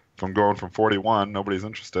 So from going from 41, nobody's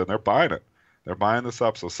interested. They're buying it. They're buying this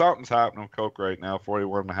up. So something's happening with Coke right now.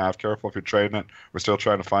 41.5. Careful if you're trading it. We're still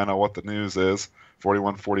trying to find out what the news is.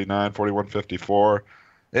 41.49, 41.54.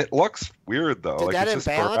 It looks weird though. Did that it's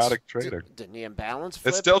just sporadic trading. Did the imbalance flip?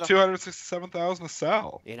 It's still 267,000 to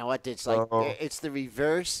sell. You know what? It's like it's the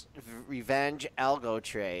reverse revenge algo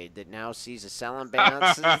trade that now sees a sell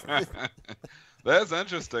imbalance. That's an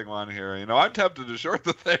interesting one here. I'm tempted to short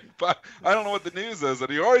the thing, but I don't know what the news is, and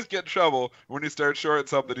you always get in trouble when you start shorting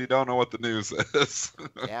something you don't know what the news is.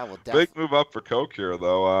 Yeah, well, big move up for Coke here,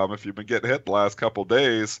 though. If you've been getting hit the last couple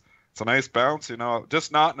days, it's a nice bounce.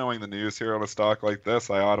 Just not knowing the news here on a stock like this,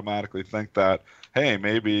 I automatically think that, hey,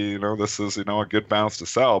 maybe this is a good bounce to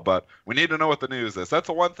sell, but we need to know what the news is. That's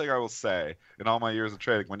the one thing I will say in all my years of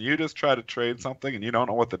trading. When you just try to trade something and you don't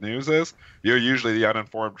know what the news is, you're usually the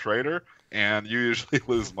uninformed trader, and you usually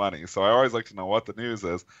lose money. So I always like to know what the news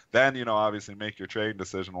is. Then, obviously make your trading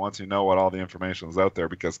decision once you know what all the information is out there,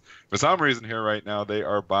 because for some reason here right now, they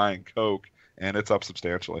are buying Coke, and it's up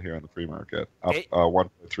substantially here in the pre-market, up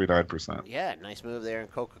 1.39%. Yeah, nice move there in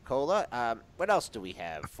Coca-Cola. What else do we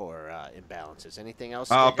have for imbalances? Anything else?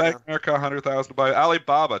 Bank of America, 100,000 to buy.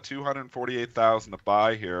 Alibaba, 248,000 to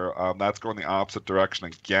buy here. That's going the opposite direction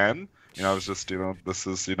again. It's just, this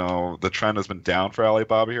is, the trend has been down for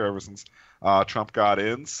Alibaba here ever since Trump got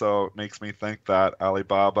in. So it makes me think that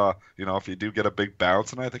Alibaba, if you do get a big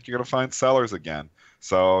bounce, and I think you're going to find sellers again.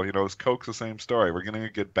 So, this Coke's the same story. We're getting a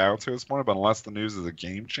good bounce here this morning, but unless the news is a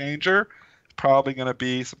game changer, it's probably going to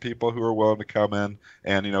be some people who are willing to come in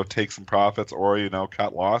and, take some profits or,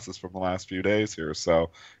 cut losses from the last few days here. So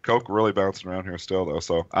Coke really bouncing around here still, though.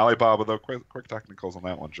 So Alibaba, though, quick technicals on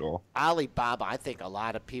that one, Joel. Alibaba, I think a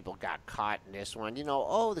lot of people got caught in this one.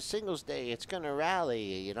 The Singles Day, it's going to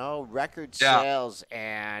rally, record sales,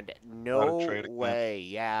 and no way.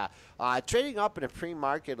 Yeah. Trading up in a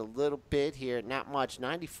pre-market a little bit here, not much,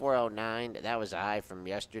 94.09. That was a high from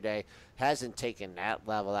yesterday. Hasn't taken that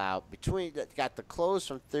level out. Got the close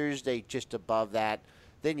from Thursday just above that.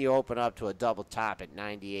 Then you open up to a double top at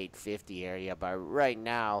 98.50 area. But right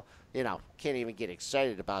now, can't even get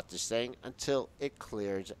excited about this thing until it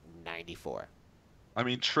clears 94.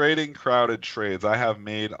 Trading crowded trades. I have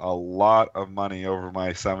made a lot of money over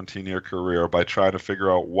my 17-year career by trying to figure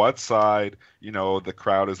out what side, the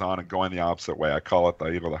crowd is on and going the opposite way. I call it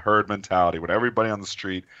the herd mentality. When everybody on the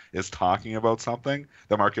street is talking about something,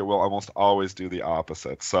 the market will almost always do the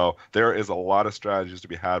opposite. So there is a lot of strategies to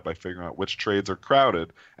be had by figuring out which trades are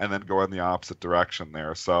crowded and then go in the opposite direction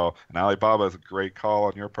there. So, and Alibaba is a great call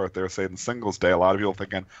on your part there, saying the Singles Day. A lot of people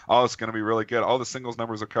thinking, oh, it's going to be really good. Oh, the singles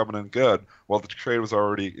numbers are coming in good. Well, the trade was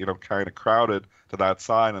already, kind of crowded to that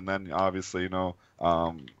side. And then obviously,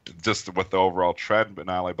 just with the overall trend in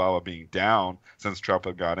Alibaba being down since Trump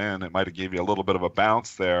had got in, it might have gave you a little bit of a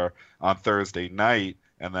bounce there on Thursday night.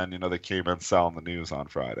 And then, they came in selling the news on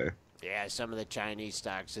Friday. Yeah, some of the Chinese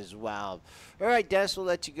stocks as well. All right, Des, we'll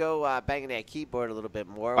let you go banging that keyboard a little bit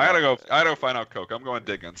more. I gotta find out Coke. I'm going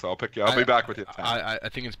digging, so I'll be back with you at 10. I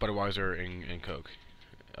think it's Budweiser and Coke.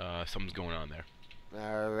 Something's going on there.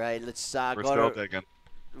 All right, let's We're still digging.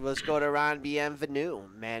 Let's go to Ron Bienvenu,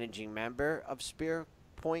 managing member of Spear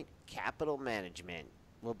Point Capital Management.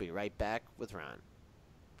 We'll be right back with Ron.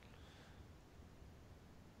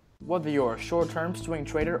 Whether you're a short-term swing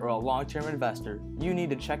trader or a long-term investor, you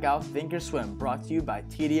need to check out Thinkorswim, brought to you by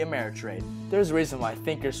TD Ameritrade. There's a reason why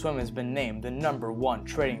Thinkorswim has been named the #1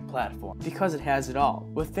 trading platform, because it has it all.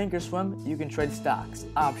 With Thinkorswim, you can trade stocks,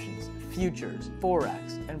 options, futures,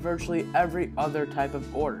 forex, and virtually every other type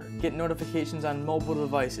of order. Get notifications on mobile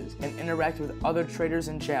devices and interact with other traders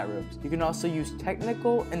in chat rooms. You can also use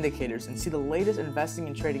technical indicators and see the latest investing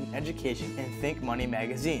and trading education in Think Money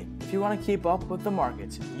magazine. If you want to keep up with the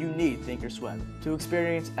markets, you need Thinkorswim. To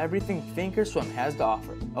experience everything Thinkorswim has to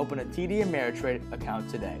offer, open a TD Ameritrade account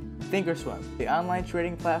today. Thinkorswim, the online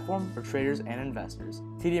trading platform for traders and investors.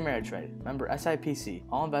 TD Ameritrade, member SIPC.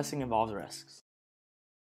 All investing involves risks.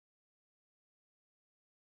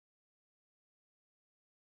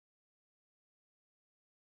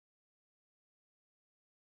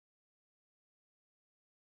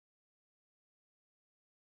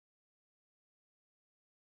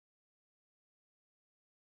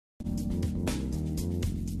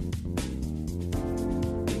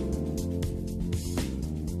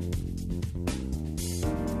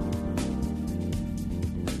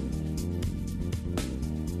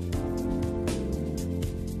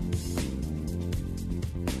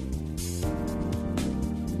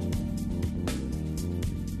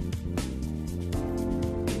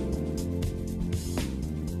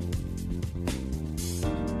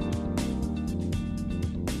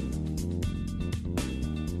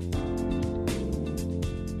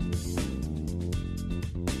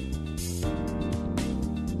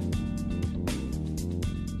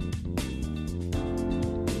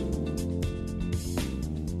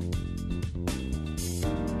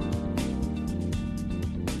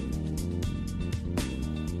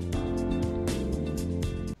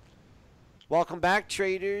 Welcome back,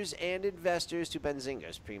 traders and investors, to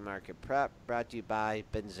Benzinga's Pre-Market Prep, brought to you by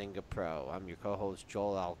Benzinga Pro. I'm your co-host,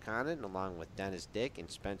 Joel Elconin, along with Dennis Dick and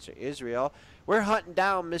Spencer Israel. We're hunting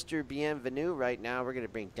down Mr. Bienvenu right now. We're going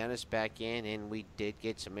to bring Dennis back in, and we did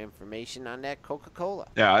get some information on that Coca-Cola.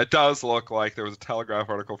 Yeah, it does look like there was a Telegraph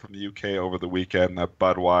article from the UK over the weekend that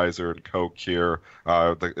Budweiser and Coke here,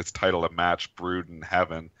 it's titled A Match Brewed in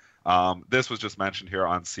Heaven. This was just mentioned here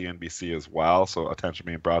on CNBC as well, so attention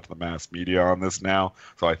being brought to the mass media on this now.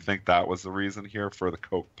 So I think that was the reason here for the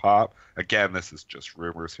Coke pop. Again, this is just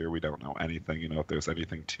rumors here. We don't know anything, if there's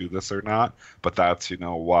anything to this or not. But that's,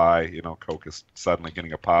 why, Coke is suddenly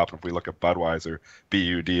getting a pop. If we look at Budweiser,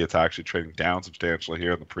 BUD, it's actually trading down substantially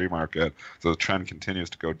here in the pre-market. So the trend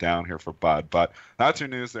continues to go down here for Bud. But that's your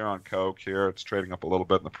news there on Coke here. It's trading up a little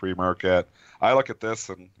bit in the pre-market. I look at this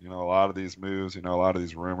and, a lot of these moves, a lot of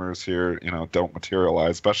these rumors here, don't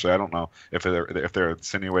materialize. Especially, I don't know if they're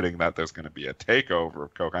insinuating that there's going to be a takeover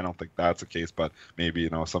of Coke. I don't think that's the case, but maybe,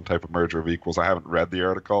 some type of merger of equals. I haven't read the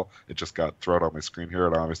article. It just got thrown on my screen here,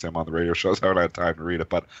 and obviously I'm on the radio show, so I haven't had time to read it.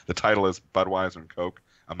 But the title is Budweiser and Coke,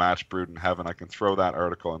 A Match Brewed in Heaven. I can throw that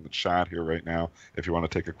article in the chat here right now if you want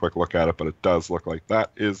to take a quick look at it, but it does look like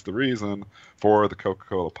that is the reason for the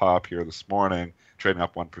Coca-Cola pop here this morning, trading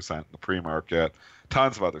up 1% in the pre-market.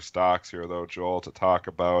 Tons of other stocks here, though, Joel, to talk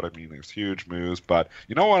about. I mean, there's huge moves, but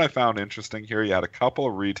you know what I found interesting here? You had a couple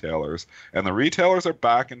of retailers, and the retailers are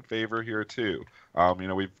back in favor here, too.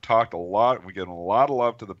 We've talked a lot. We've given a lot of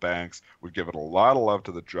love to the banks. We've given a lot of love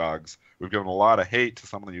to the drugs. We've given a lot of hate to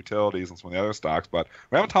some of the utilities and some of the other stocks, but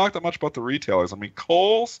we haven't talked that much about the retailers. I mean,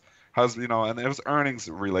 Kohl's has, and it was earnings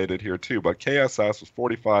related here too, but KSS was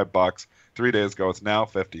 $45 3 days ago. It's now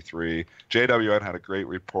 53. JWN had a great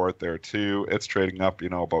report there too. It's trading up,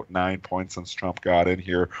 about 9 points since Trump got in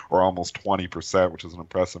here, or almost 20%, which is an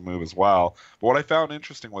impressive move as well. But what I found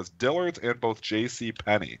interesting was Dillard's and both JC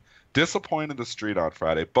Penney disappointed the street on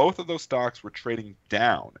Friday. Both of those stocks were trading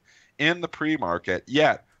down in the pre-market,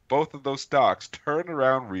 yet both of those stocks turned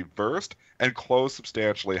around, reversed, and closed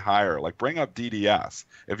substantially higher. Like, bring up DDS.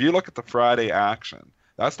 If you look at the Friday action,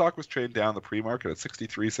 that stock was trading down the pre-market at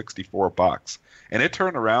 $64. And it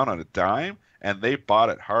turned around on a dime, and they bought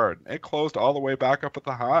it hard. It closed all the way back up at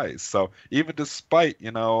the highs. So even despite,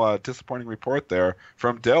 a disappointing report there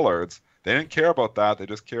from Dillard's, They didn't care about that. They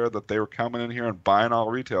just cared that they were coming in here and buying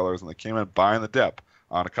all retailers, and they came in buying the dip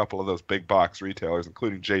on a couple of those big box retailers,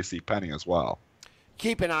 including J.C. Penney as well.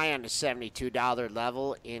 Keep an eye on the $72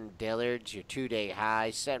 level in Dillard's. Your 2-day high,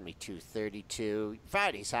 72.32.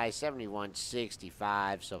 Friday's high,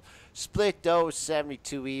 71.65. So split dose,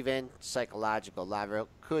 72 even. Psychological level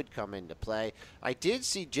could come into play. I did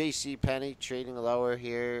see J.C. Penney trading lower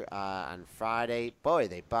here on Friday. Boy,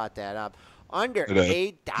 they bought that up. Under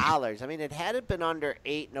 $8. I mean, it hadn't been under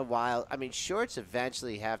 8 in a while. I mean, shorts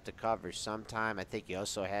eventually have to cover sometime. I think you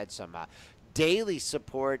also had some daily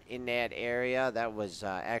support in that area. That was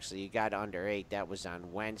actually, you got under 8. That was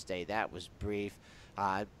on Wednesday. That was brief.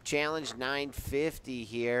 Challenge 950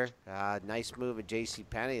 here. Nice move at J.C.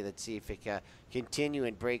 Penney. Let's see if it can continue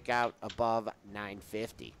and break out above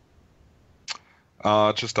 950.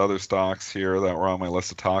 Just other stocks here that were on my list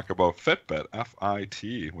to talk about. Fitbit,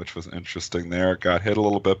 F-I-T, which was interesting there. It got hit a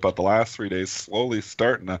little bit, but the last 3 days slowly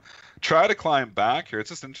starting to try to climb back here. It's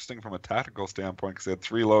just interesting from a tactical standpoint because they had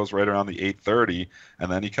 3 lows right around the 830,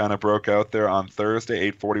 and then he kind of broke out there on Thursday.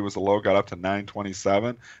 840 was the low, got up to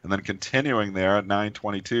 927, and then continuing there at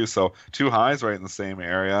 922. So 2 highs right in the same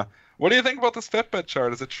area. What do you think about this Fitbit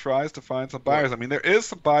chart as it tries to find some buyers? I mean, there is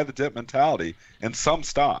some buy the dip mentality in some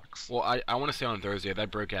stocks. Well, I want to say on Thursday that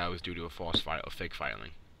breakout was due to a fake filing.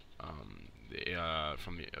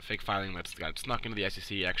 From a fake filing that got snuck into the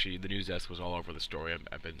SEC. Actually, the news desk was all over the story.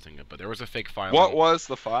 I've been seeing it, but there was a fake filing. What was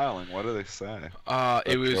the filing? What did they say?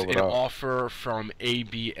 It was an offer from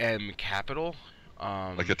ABM Capital.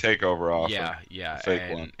 Like a takeover offer. Yeah,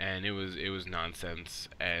 fake one. And it was nonsense.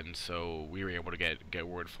 And so we were able to get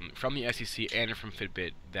word from the SEC and from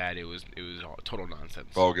Fitbit that it was all total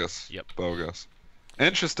nonsense. Bogus. Yep. Bogus.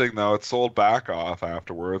 Interesting though, it sold back off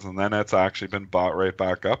afterwards, and then it's actually been bought right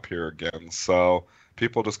back up here again. So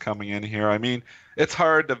people just coming in here. I mean, it's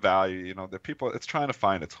hard to value, the people, it's trying to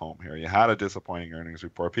find its home here. You had a disappointing earnings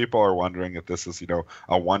report. People are wondering if this is,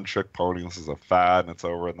 a one-trick pony, this is a fad and it's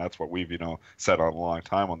over, and that's what we've, said on a long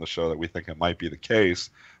time on the show, that we think it might be the case.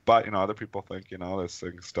 But, other people think, this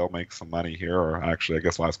thing still makes some money here, or actually, I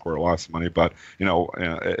guess last quarter lost some money, but,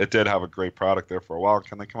 it did have a great product there for a while.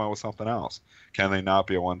 Can they come out with something else? Can they not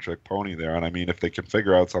be a one-trick pony there? And I mean, if they can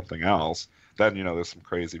figure out something else, then there's some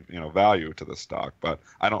crazy value to the stock, but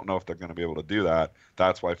I don't know if they're going to be able to do that.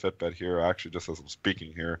 That's why Fitbit here, actually, just as I'm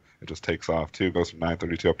speaking here, it just takes off too, goes from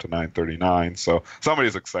 932 up to 939. So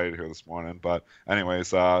somebody's excited here this morning. But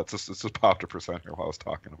anyways, it's just popped a percent here while I was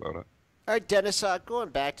talking about it. All right, Dennis, going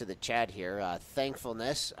back to the chat here,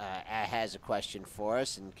 Thankfulness has a question for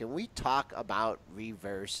us, and can we talk about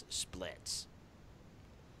reverse splits?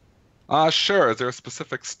 Sure. Is there a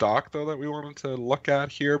specific stock, though, that we wanted to look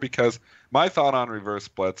at here? Because my thought on reverse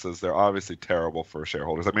splits is they're obviously terrible for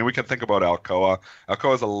shareholders. I mean, we can think about Alcoa.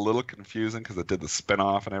 Alcoa is a little confusing because it did the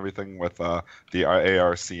spinoff and everything with the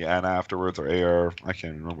ARCN afterwards, or AR. I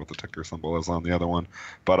can't even remember what the ticker symbol is on the other one.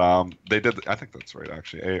 But they did, I think that's right,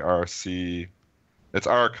 actually, ARC. It's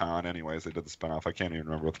Archon, anyways. They did the spinoff. I can't even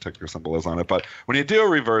remember what the ticker symbol is on it. But when you do a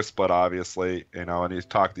reverse split, obviously, and you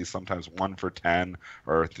talk these sometimes 1 for 10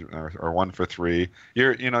 or 1 for 3,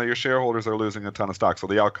 your shareholders are losing a ton of stock. So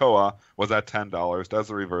the Alcoa was at $10, does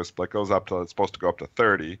the reverse split, goes up to, it's supposed to go up to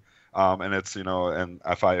 30, and it's and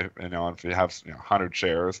if you have 100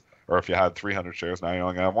 shares, or if you had 300 shares, now you're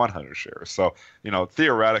only going to have 100 shares. So,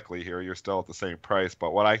 theoretically here, you're still at the same price.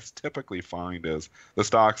 But what I typically find is the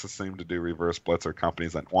stocks that seem to do reverse splits are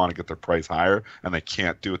companies that want to get their price higher, and they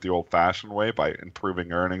can't do it the old-fashioned way by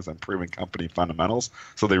improving earnings and improving company fundamentals.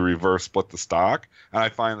 So they reverse split the stock, and I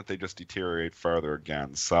find that they just deteriorate further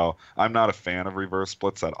again. So I'm not a fan of reverse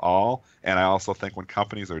splits at all. And I also think when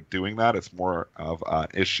companies are doing that, it's more of an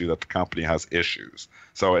issue that the company has issues.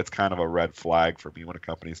 So it's kind of a red flag for me when a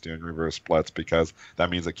company's doing reverse splits, because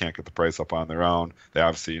that means they can't get the price up on their own. They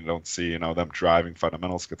obviously don't see, them driving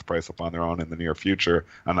fundamentals to get the price up on their own in the near future,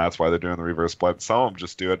 and that's why they're doing the reverse split. Some of them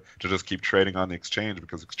just do it to just keep trading on the exchange,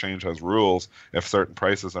 because exchange has rules. If certain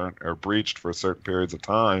prices are breached for certain periods of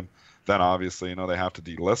time, then obviously, they have to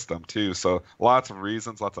delist them too. So lots of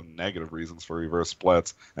reasons, lots of negative reasons for reverse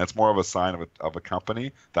splits, and it's more of a sign of a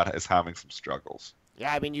company that is having some struggles.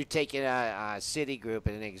 Yeah, I mean, you're taking a Citigroup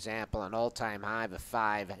as an example, an all-time high of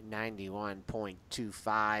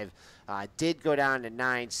 591.25. Did go down to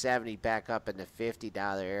 970, back up in the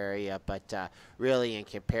 $50 area, but really in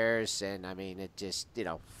comparison, I mean, it just,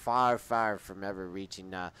 far, far from ever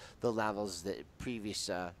reaching the levels that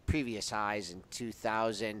previous highs in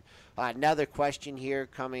 2000. Another question here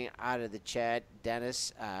coming out of the chat,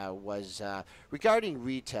 Dennis, was regarding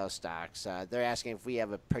retail stocks. They're asking if we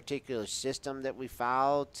have a particular system that we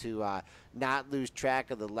follow to not lose track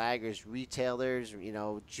of the laggers retailers,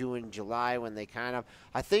 June, July, when they kind of,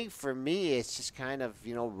 I think for me, it's just kind of,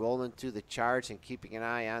 rolling through the charts and keeping an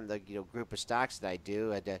eye on the, group of stocks that I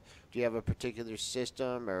do. Do you have a particular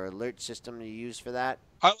system or alert system you use for that?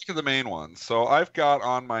 I look at the main ones. So I've got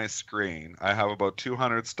on my screen, I have about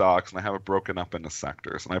 200 stocks, and I have it broken up into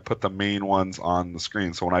sectors. And I put the main ones on the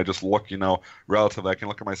screen. So when I just look, relatively, I can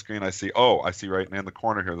look at my screen. I see right in the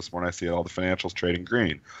corner here this morning, I see all the financials trading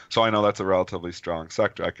green. So I know that's a relatively strong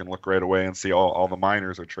sector. I can look right away and see all the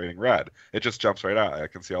miners are trading red. It just jumps right out. I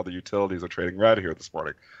can see all the utilities are trading red here this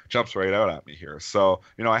morning. Jumps right out at me here. So,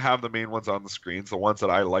 I have the main ones on the screens, the ones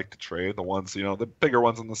that I like to trade, the ones, the bigger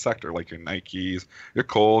ones in the sector, like your Nikes, your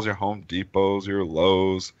Kohl's, your Home Depots, your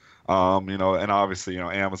Lowe's, and obviously,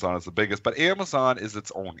 Amazon is the biggest, but Amazon is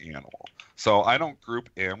its own animal. So I don't group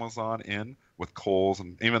Amazon in with Kohl's,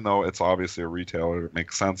 and even though it's obviously a retailer, it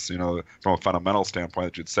makes sense, from a fundamental standpoint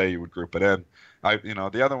that you'd say you would group it in.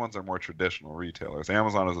 The other ones are more traditional retailers.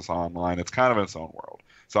 Amazon is online. It's kind of in its own world.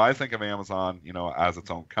 So I think of Amazon, as its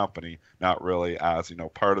own company, not really as,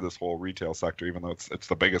 part of this whole retail sector, even though it's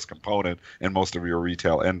the biggest component in most of your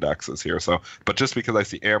retail indexes here. So, but just because I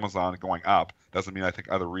see Amazon going up doesn't mean I think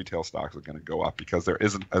other retail stocks are going to go up, because there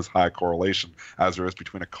isn't as high correlation as there is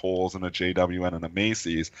between a Kohl's and a JWN and a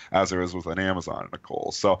Macy's as there is with an Amazon and a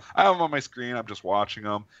Kohl's. So I have them on my screen. I'm just watching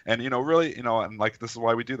them. And, really, and like this is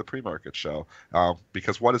why we do the pre-market show,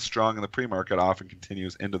 because what is strong in the pre-market often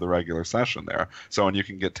continues into the regular session there. So, and you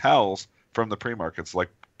can get tells from the pre-markets, like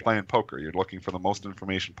playing poker. You're looking for the most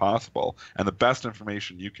information possible, and the best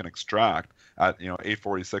information you can extract at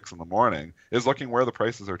 8:46 in the morning is looking where the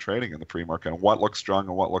prices are trading in the pre-market and what looks strong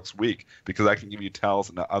and what looks weak, because I can give you tells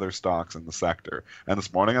into other stocks in the sector. And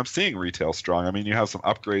this morning I'm seeing retail strong. I mean, you have some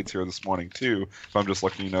upgrades here this morning too. If I'm just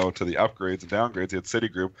looking to the upgrades and downgrades, you had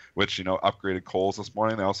Citigroup, which upgraded Kohl's this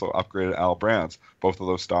morning. They also upgraded Al Brands. Both of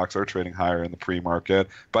those stocks are trading higher in the pre-market.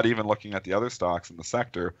 But even looking at the other stocks in the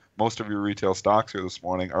sector, most of your retail stocks here this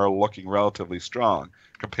morning are looking relatively strong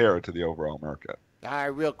compared to the overall market. All right,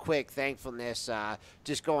 real quick, thankfulness.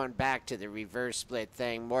 Just going back to the reverse split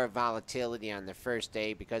thing, more volatility on the first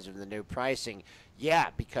day because of the new pricing. Yeah,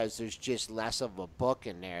 because there's just less of a book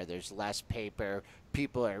in there. There's less paper.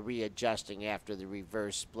 People are readjusting after the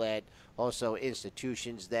reverse split. Also,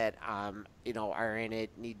 institutions that are in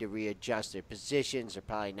it need to readjust their positions. They're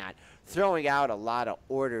probably not throwing out a lot of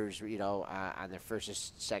orders, on the first or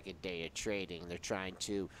second day of trading. They're trying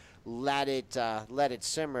to let it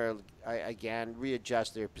simmer again,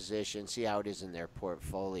 readjust their position, see how it is in their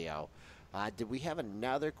portfolio. Did we have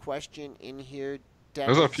another question in here,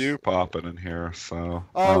 Dennis? There's a few popping in here, so.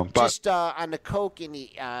 Just on the Coke and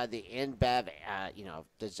the InBev,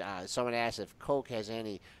 does someone asked if Coke has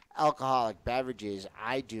any alcoholic beverages?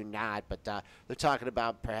 I do not, but they're talking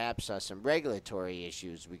about perhaps some regulatory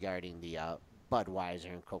issues regarding the Budweiser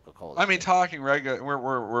and Coca-Cola. I mean, talking regular,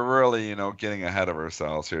 we're really getting ahead of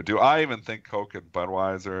ourselves here. Do I even think Coke and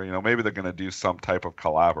Budweiser? Maybe they're going to do some type of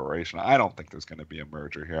collaboration. I don't think there's going to be a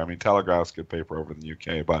merger here. I mean, Telegraph's good paper over in the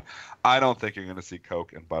UK, but I don't think you're going to see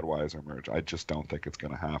Coke and Budweiser merge. I just don't think it's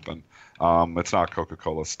going to happen. It's not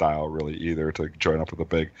Coca-Cola's style really either to join up with a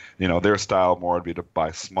big. Their style more would be to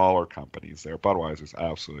buy smaller companies. There, Budweiser's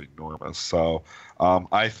absolutely enormous. So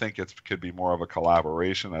I think it could be more of a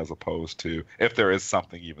collaboration as opposed to, if there is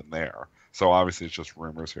something even there. So obviously it's just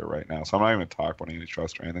rumors here right now. So I'm not even going to talk about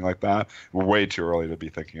antitrust or anything like that. We're way too early to be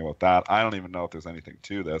thinking about that. I don't even know if there's anything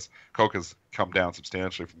to this. Coke has come down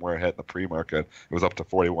substantially from where it hit in the pre-market. It was up to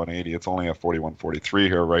 41.80. It's only at 41.43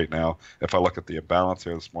 here right now. If I look at the imbalance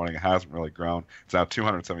here this morning, it hasn't really grown. It's now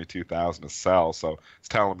 272,000 to sell. So it's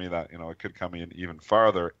telling me that, it could come in even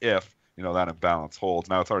farther if that imbalance holds.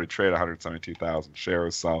 Now it's already traded 172,000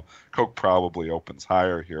 shares, so Coke probably opens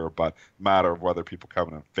higher here, but matter of whether people come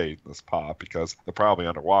in and fade this pop, because they're probably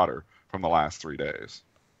underwater from the last 3 days.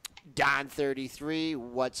 Don 33,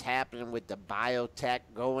 what's happening with the biotech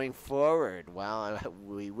going forward? Well,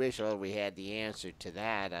 we wish we had the answer to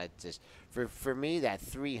that. For me, that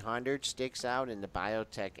 300 sticks out in the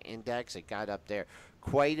biotech index. It got up there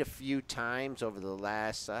quite a few times over the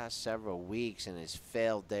last several weeks and has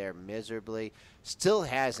failed there miserably. Still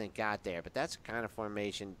hasn't got there, but that's the kind of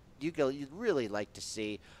formation you'd really like to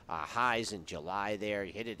see. Highs in July there.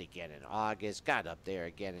 He hit it again in August. Got up there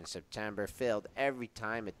again in September. Failed every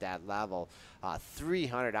time at that level.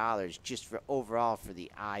 $300 just for overall for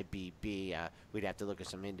the IBB. We'd have to look at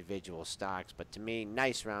some individual stocks, but to me,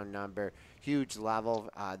 nice round number, huge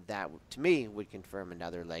level. That to me would confirm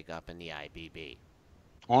another leg up in the IBB.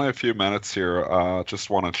 Only a few minutes here. Just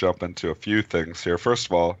want to jump into a few things here. First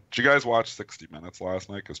of all, did you guys watch 60 Minutes last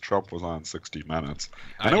night? Because Trump was on 60 Minutes,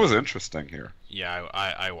 and it was interesting here. Yeah,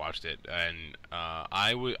 I watched it, and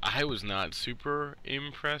I was not super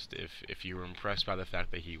impressed. If you were impressed by the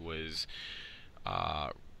fact that he was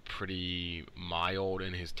pretty mild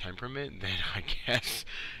in his temperament, then I guess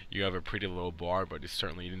you have a pretty low bar. But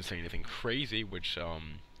certainly you didn't say anything crazy, which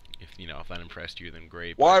if that impressed you, then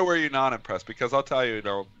great. Why were you not impressed? Because I'll tell you,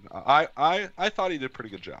 I thought he did a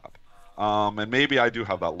pretty good job. And maybe I do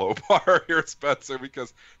have that low bar here, Spencer,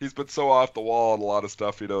 because he's been so off the wall and a lot of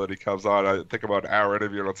stuff, that he comes on. I think about an hour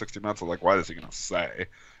interview on 60 Minutes. I'm like, what is he going to say?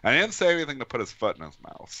 And he didn't say anything to put his foot in his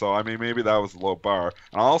mouth. So, I mean, maybe that was a low bar.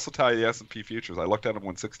 And I'll also tell you the S&P futures. I looked at them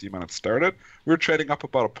when 60 Minutes started. We were trading up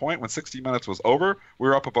about a point. When 60 Minutes was over, we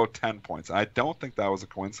were up about 10 points. And I don't think that was a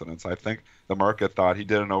coincidence. I think the market thought he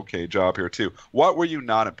did an okay job here, too. What were you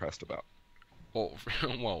not impressed about? Well,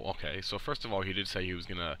 okay. So first of all, he did say he was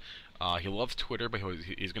gonna. He loves Twitter, but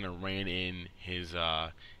he's gonna rein in his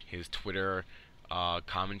Twitter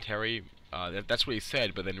commentary. That's what he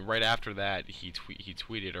said. But then right after that, he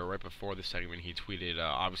tweeted, or right before the segment, he tweeted.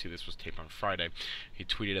 Obviously, this was taped on Friday. He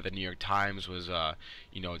tweeted that the New York Times was,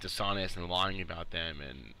 dishonest and lying about them.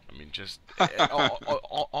 And I mean, just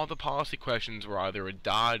all the policy questions were either a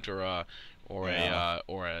dodge or a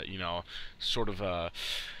sort of a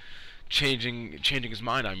changing his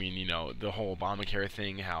mind. I mean, the whole Obamacare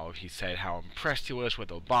thing, how he said how impressed he was with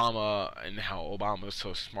Obama and how Obama was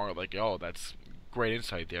so smart, like, oh, that's great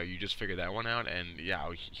insight there. You just figured that one out, and yeah,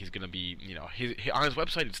 he's gonna be, on his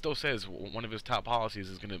website it still says one of his top policies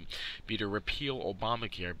is gonna be to repeal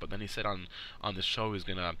Obamacare, but then he said on the show he's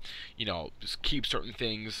gonna, just keep certain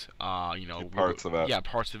things, keep parts of it. Yeah,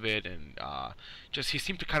 parts of it, and just he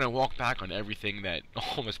seemed to kind of walk back on everything that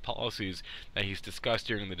all his policies that he's discussed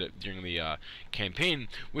during the campaign,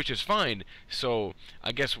 which is fine. So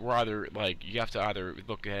I guess we're either you have to either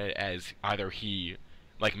look at it as either he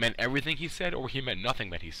meant everything he said, or he meant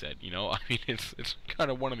nothing that he said. I mean, it's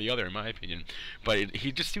kind of one or the other, in my opinion. But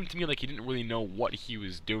he just seemed to me like he didn't really know what he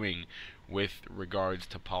was doing with regards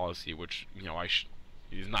to policy, which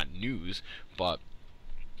is not news, but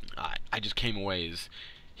I just came away as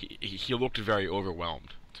he looked very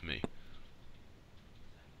overwhelmed to me.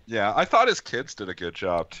 Yeah, I thought his kids did a good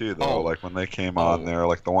job too, though. When they came on there,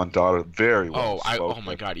 the one daughter, very well spoken. Oh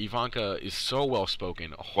my God, Ivanka is so well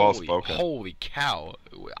spoken. Holy cow!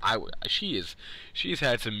 She's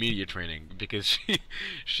had some media training, because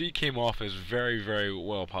she came off as very, very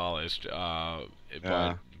well polished.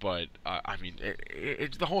 But I mean,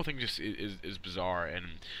 the whole thing just is bizarre. And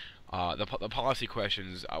the policy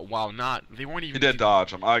questions, while they weren't even. He did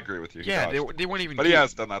dodge them. I agree with you. Yeah, they weren't even. But he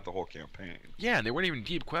has done that the whole campaign. Yeah, and they weren't even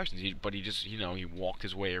deep questions. But he just, he walked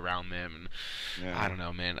his way around them, and I don't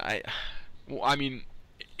know, man. I mean,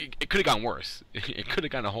 it could have gone worse. It could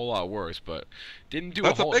have gone a whole lot worse, but didn't do.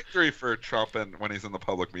 That's a victory for Trump when he's in the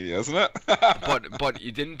public media, isn't it? but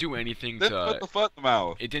it didn't do anything didn't to put the foot in the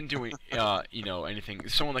mouth. It didn't do anything.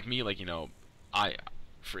 Someone like me,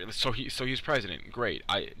 so he's president. Great.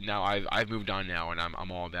 I've moved on now, and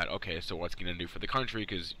I'm all that. Okay, so what's he gonna do for the country?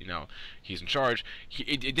 Because he's in charge.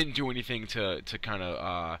 It didn't do anything to kind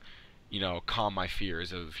of calm my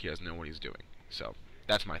fears of he doesn't know what he's doing. So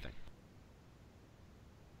that's my thing.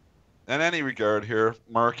 In any regard here,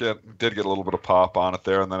 market did get a little bit of pop on it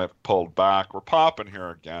there, and then it pulled back. We're popping here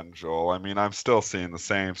again, Joel. I mean, I'm still seeing the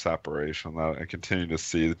same separation that I continue to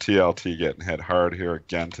see. The TLT getting hit hard here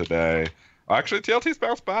again today. Actually, TLT's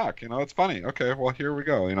bounced back. It's funny. Okay, well, here we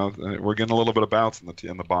go. We're getting a little bit of bounce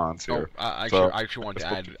in the bonds here. I actually want to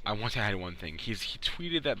add. I want to add one thing. He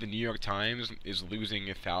tweeted that the New York Times is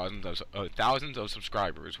losing thousands of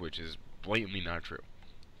subscribers, which is blatantly not true.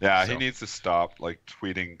 Yeah, he needs to stop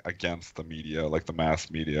tweeting against the media, the mass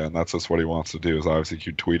media, and that's just what he wants to do. Is obviously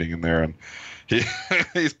keep tweeting in there, and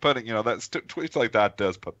he's putting tweets like that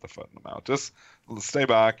does put the foot in the mouth. Just stay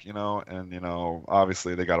back, and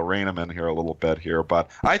obviously they got to rein him in here a little bit here, but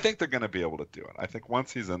I think they're going to be able to do it. I think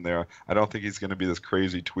once he's in there, I don't think he's going to be this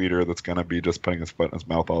crazy tweeter that's going to be just putting his foot in his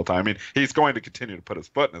mouth all the time. I mean, he's going to continue to put his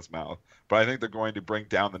foot in his mouth, but I think they're going to bring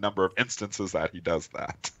down the number of instances that he does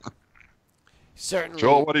that. Certainly.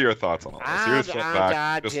 Joel, what are your thoughts on all this? You're sitting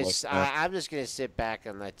back, I'm just going to sit back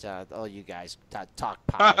and let all you guys talk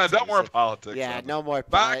politics. No more politics. Yeah, no more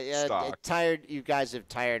politics. You guys have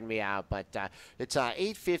tired me out, but it's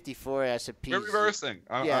 854 S&P. We're reversing.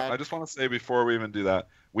 Yeah. I just want to say before we even do that,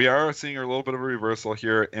 we are seeing a little bit of a reversal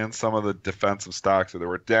here in some of the defensive stocks. So they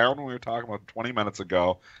were down when we were talking about 20 minutes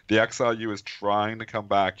ago. The XLU is trying to come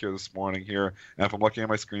back here this morning here. And if I'm looking at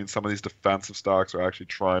my screen, some of these defensive stocks are actually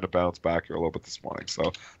trying to bounce back here a little bit this morning.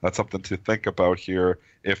 So that's something to think about here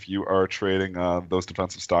if you are trading those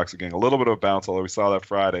defensive stocks. Again, a little bit of a bounce, although we saw that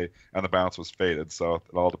Friday and the bounce was faded. So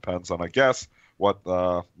it all depends on, I guess, what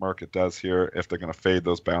the market does here. If they're going to fade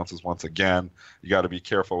those bounces once again, you got to be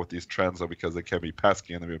careful with these trends, though, because they can be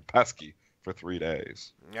pesky, and they've been pesky for 3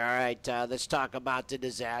 days. All right, let's talk about the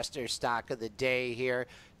disaster stock of the day here.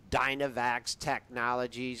 Dynavax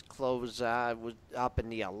Technologies was up in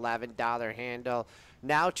the $11 handle.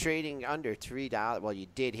 Now trading under $3. Well, you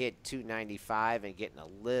did hit $2.95 and getting a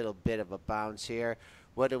little bit of a bounce here.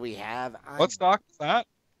 What do we have? What stock is that?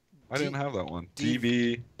 I didn't have that one. What's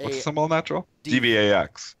the symbol on that, Joel?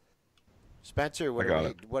 DVAX. Spencer,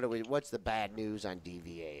 what's the bad news on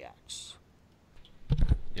DVAX?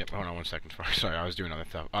 Yep, hold on 1 second. Sorry, I was doing other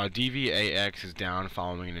stuff. DVAX is down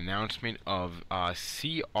following an announcement of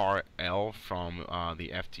CRL from the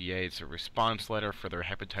FDA. It's a response letter for their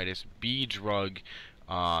hepatitis B drug.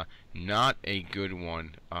 Not a good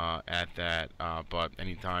one at that, but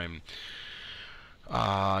anytime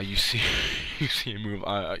you see a move,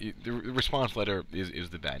 the response letter is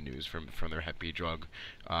the bad news from their Hep B drug,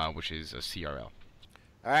 which is a CRL.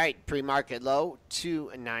 All right, pre-market low,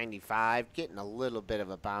 $2.95, getting a little bit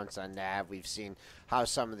of a bounce on that. We've seen how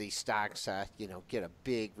some of these stocks, get a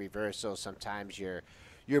big reversal. Sometimes your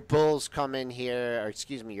bulls come in here, or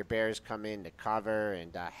excuse me, your bears come in to cover,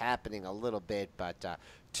 and happening a little bit, but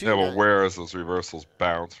where is those reversals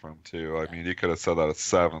bounce from too? I mean, you could have said that at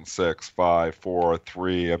 7, 6, 5, 4,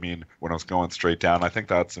 3. I mean, when it was going straight down, I think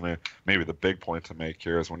that's maybe the big point to make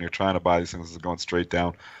here is when you're trying to buy these things, is going straight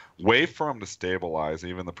down. Wait for them to stabilize,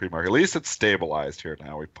 even the pre-market. At least it's stabilized here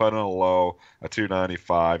now. We put in a low, a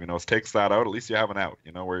 295. It takes that out. At least you have an out.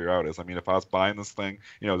 You know where your out is. I mean, if I was buying this thing,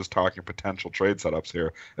 just talking potential trade setups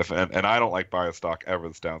here. And I don't like buying a stock ever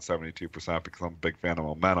that's down 72% because I'm a big fan of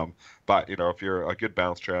momentum. But if you're a good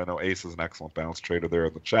bounce trader, I know Ace is an excellent bounce trader there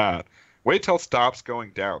in the chat. Wait till it stops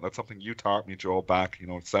going down. That's something you taught me, Joel, back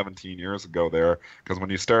 17 years ago there. Because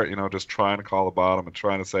when you start, just trying to call the bottom and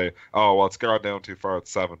trying to say, oh, well, it's gone down too far at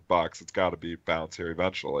 $7, it's got to be bounce here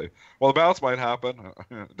eventually. Well, the bounce might happen.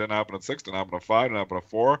 It didn't happen at 6, didn't happen at 5, didn't happen at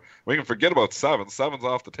 4. We can forget about 7. 7's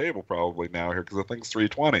off the table probably now here because the thing's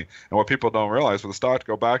 320. And what people don't realize, for the stock to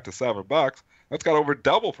go back to $7, that's got over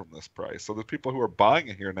double from this price. So the people who are buying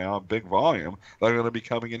it here now in big volume, they're going to be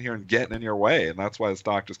coming in here and getting in your way. And that's why the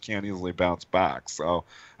stock just can't easily bounce back. So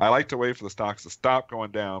I like to wait for the stocks to stop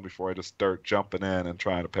going down before I just start jumping in and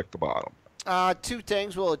trying to pick the bottom. 2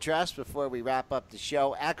 things we'll address before we wrap up the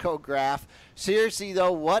show. Echograph. Seriously,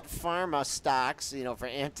 though, what pharma stocks, for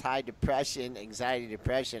anti-depression, anxiety,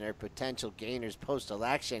 depression, are potential gainers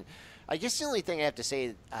post-election? I guess the only thing I have to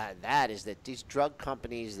say that is that these drug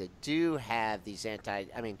companies that do have these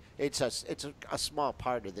it's a small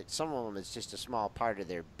part of it. Some of them is just a small part of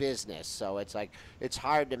their business. So it's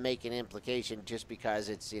hard to make an implication just because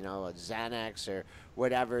it's a Xanax or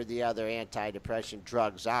whatever the other antidepressant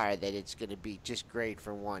drugs are that it's going to be just great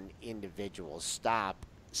for one individual stock.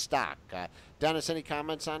 Dennis, any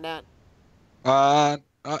comments on that?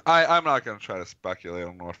 I'm not going to try to speculate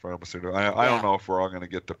on what pharmaceutical. I don't know if we're all going to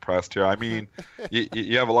get depressed here. I mean,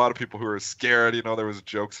 you have a lot of people who are scared. There was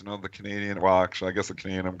jokes. The Canadian. Well, actually, I guess the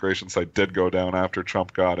Canadian immigration site did go down after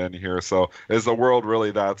Trump got in here. So is the world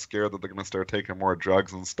really that scared that they're going to start taking more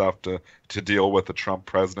drugs and stuff to deal with the Trump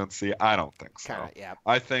presidency? I don't think so. Kinda, yeah.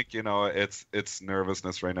 I think it's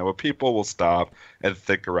nervousness right now, but people will stop and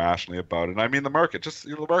think irrationally about it. And I mean, the market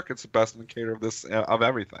the market's the best indicator of this of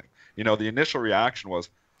everything. The initial reaction was,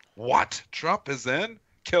 what? Trump is in?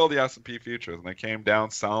 Kill the S&P futures. And they came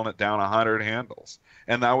down, selling it down 100 handles.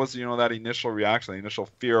 And that was, that initial reaction, the initial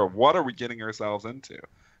fear of what are we getting ourselves into?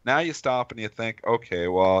 Now you stop and you think, okay,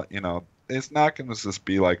 well, it's not going to just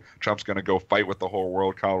be like Trump's going to go fight with the whole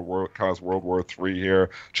world, cause World War III here,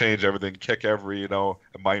 change everything, kick every,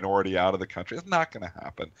 minority out of the country. It's not going to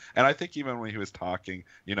happen. And I think even when he was talking,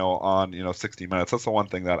 on, 60 Minutes, that's the one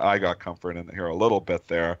thing that I got comfort in here a little bit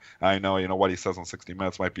there. I know, what he says on 60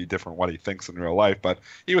 Minutes might be different what he thinks in real life, but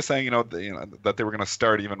he was saying, that they were going to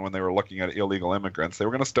start, even when they were looking at illegal immigrants, they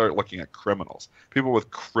were going to start looking at criminals, people with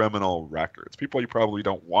criminal records, people you probably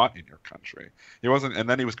don't want in your country. He wasn't, and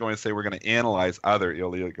then he was going to say we're going to and analyze other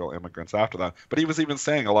illegal immigrants after that. But he was even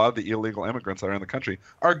saying a lot of the illegal immigrants that are in the country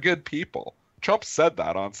are good people. Trump said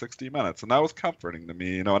that on 60 Minutes, and that was comforting to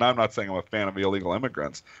me, and I'm not saying I'm a fan of illegal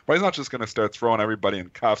immigrants, but he's not just going to start throwing everybody in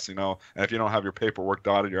cuffs, and if you don't have your paperwork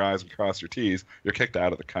dotted your I's and crossed your T's, you're kicked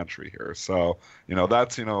out of the country here. So,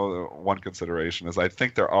 that's, one consideration is I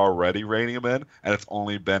think they're already reining him in, and it's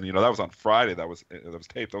only been, that was on Friday, that was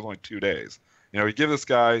taped, that was only 2 days. You give this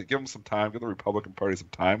guy, give him some time, give the Republican Party some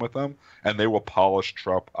time with him, and they will polish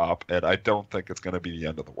Trump up. And I don't think it's going to be the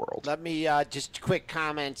end of the world. Let me just quick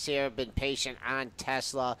comments here. I've been patient on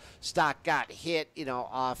Tesla. Stock got hit,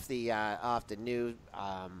 off the new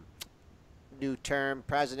term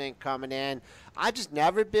president coming in. I've just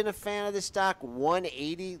never been a fan of this stock.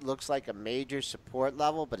 180 looks like a major support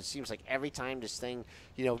level, but it seems like every time this thing,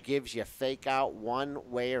 gives you a fake out one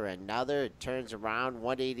way or another, it turns around.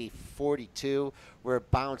 180.42, we're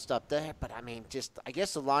bounced up there. But I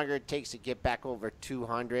guess the longer it takes to get back over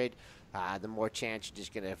 200, the more chance you're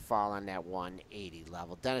just going to fall on that 180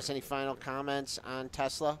 level. Dennis, any final comments on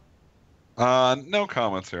Tesla? No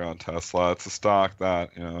comments here on Tesla. It's a stock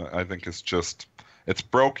that, I think is just, it's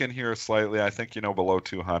broken here slightly. I think, below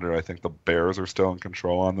 200, I think the bears are still in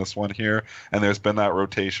control on this one here. And there's been that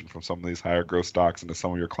rotation from some of these higher growth stocks into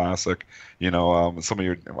some of your classic, some of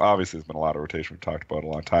your, obviously there's been a lot of rotation we've talked about a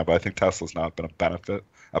long time, but I think Tesla's not been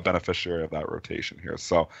a beneficiary of that rotation here.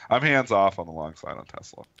 So I'm hands off on the long side on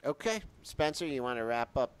Tesla. Okay. Spencer, you want to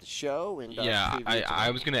wrap up the show? And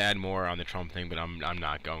I was going to add more on the Trump thing, but I'm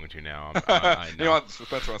not going to now.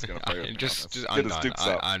 Spencer wants to get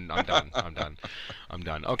I'm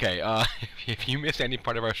done. Okay, if you missed any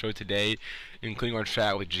part of our show today, including our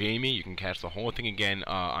chat with Jamie, you can catch the whole thing again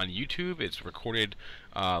on YouTube. It's recorded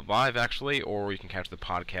live, actually, or you can catch the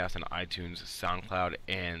podcast on iTunes, SoundCloud,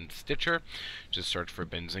 and Stitcher. Just search for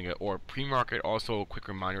Benzinga or PreMarket. Also, a quick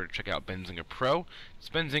reminder to check out Benzinga Pro. It's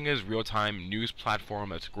Benzinga's real-time news platform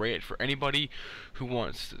that's great for anybody who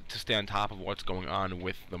wants to stay on top of what's going on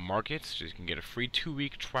with the markets. You can get a free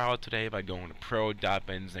 2-week trial today by going to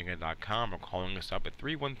pro.benzinga.com or calling us up at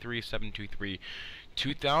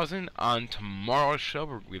 313-723-2000. On tomorrow's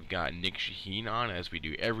show, we've got Nick Shaheen on, as we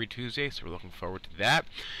do every Tuesday, so we're looking forward to that.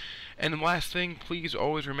 And the last thing, please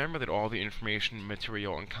always remember that all the information,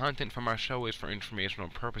 material, and content from our show is for informational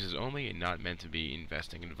purposes only and not meant to be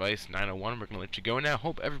investing advice. 901, we're going to let you go now.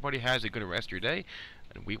 Hope everybody has a good rest of your day,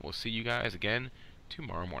 and we will see you guys again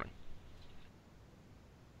tomorrow morning.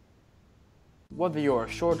 Whether you're a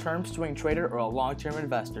short-term swing trader or a long-term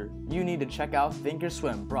investor, you need to check out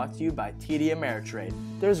Thinkorswim, brought to you by TD Ameritrade.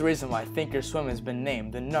 There's a reason why Thinkorswim has been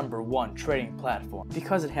named the #1 trading platform,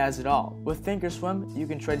 because it has it all. With Thinkorswim, you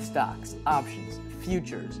can trade stocks, options,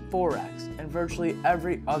 futures, forex, and virtually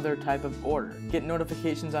every other type of order. Get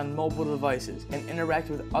notifications on mobile devices and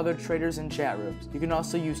interact with other traders in chat rooms. You can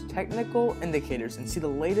also use technical indicators and see the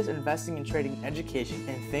latest investing and trading education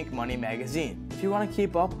in Think Money magazine. If you want to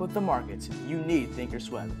keep up with the markets, you need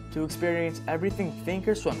Thinkorswim. To experience everything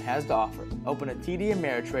Thinkorswim has to offer, open a TD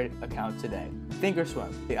Ameritrade account today.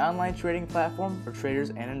 Thinkorswim, the online trading platform for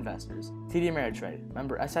traders and investors. TD Ameritrade,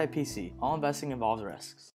 member SIPC. All investing involves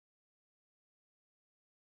risks.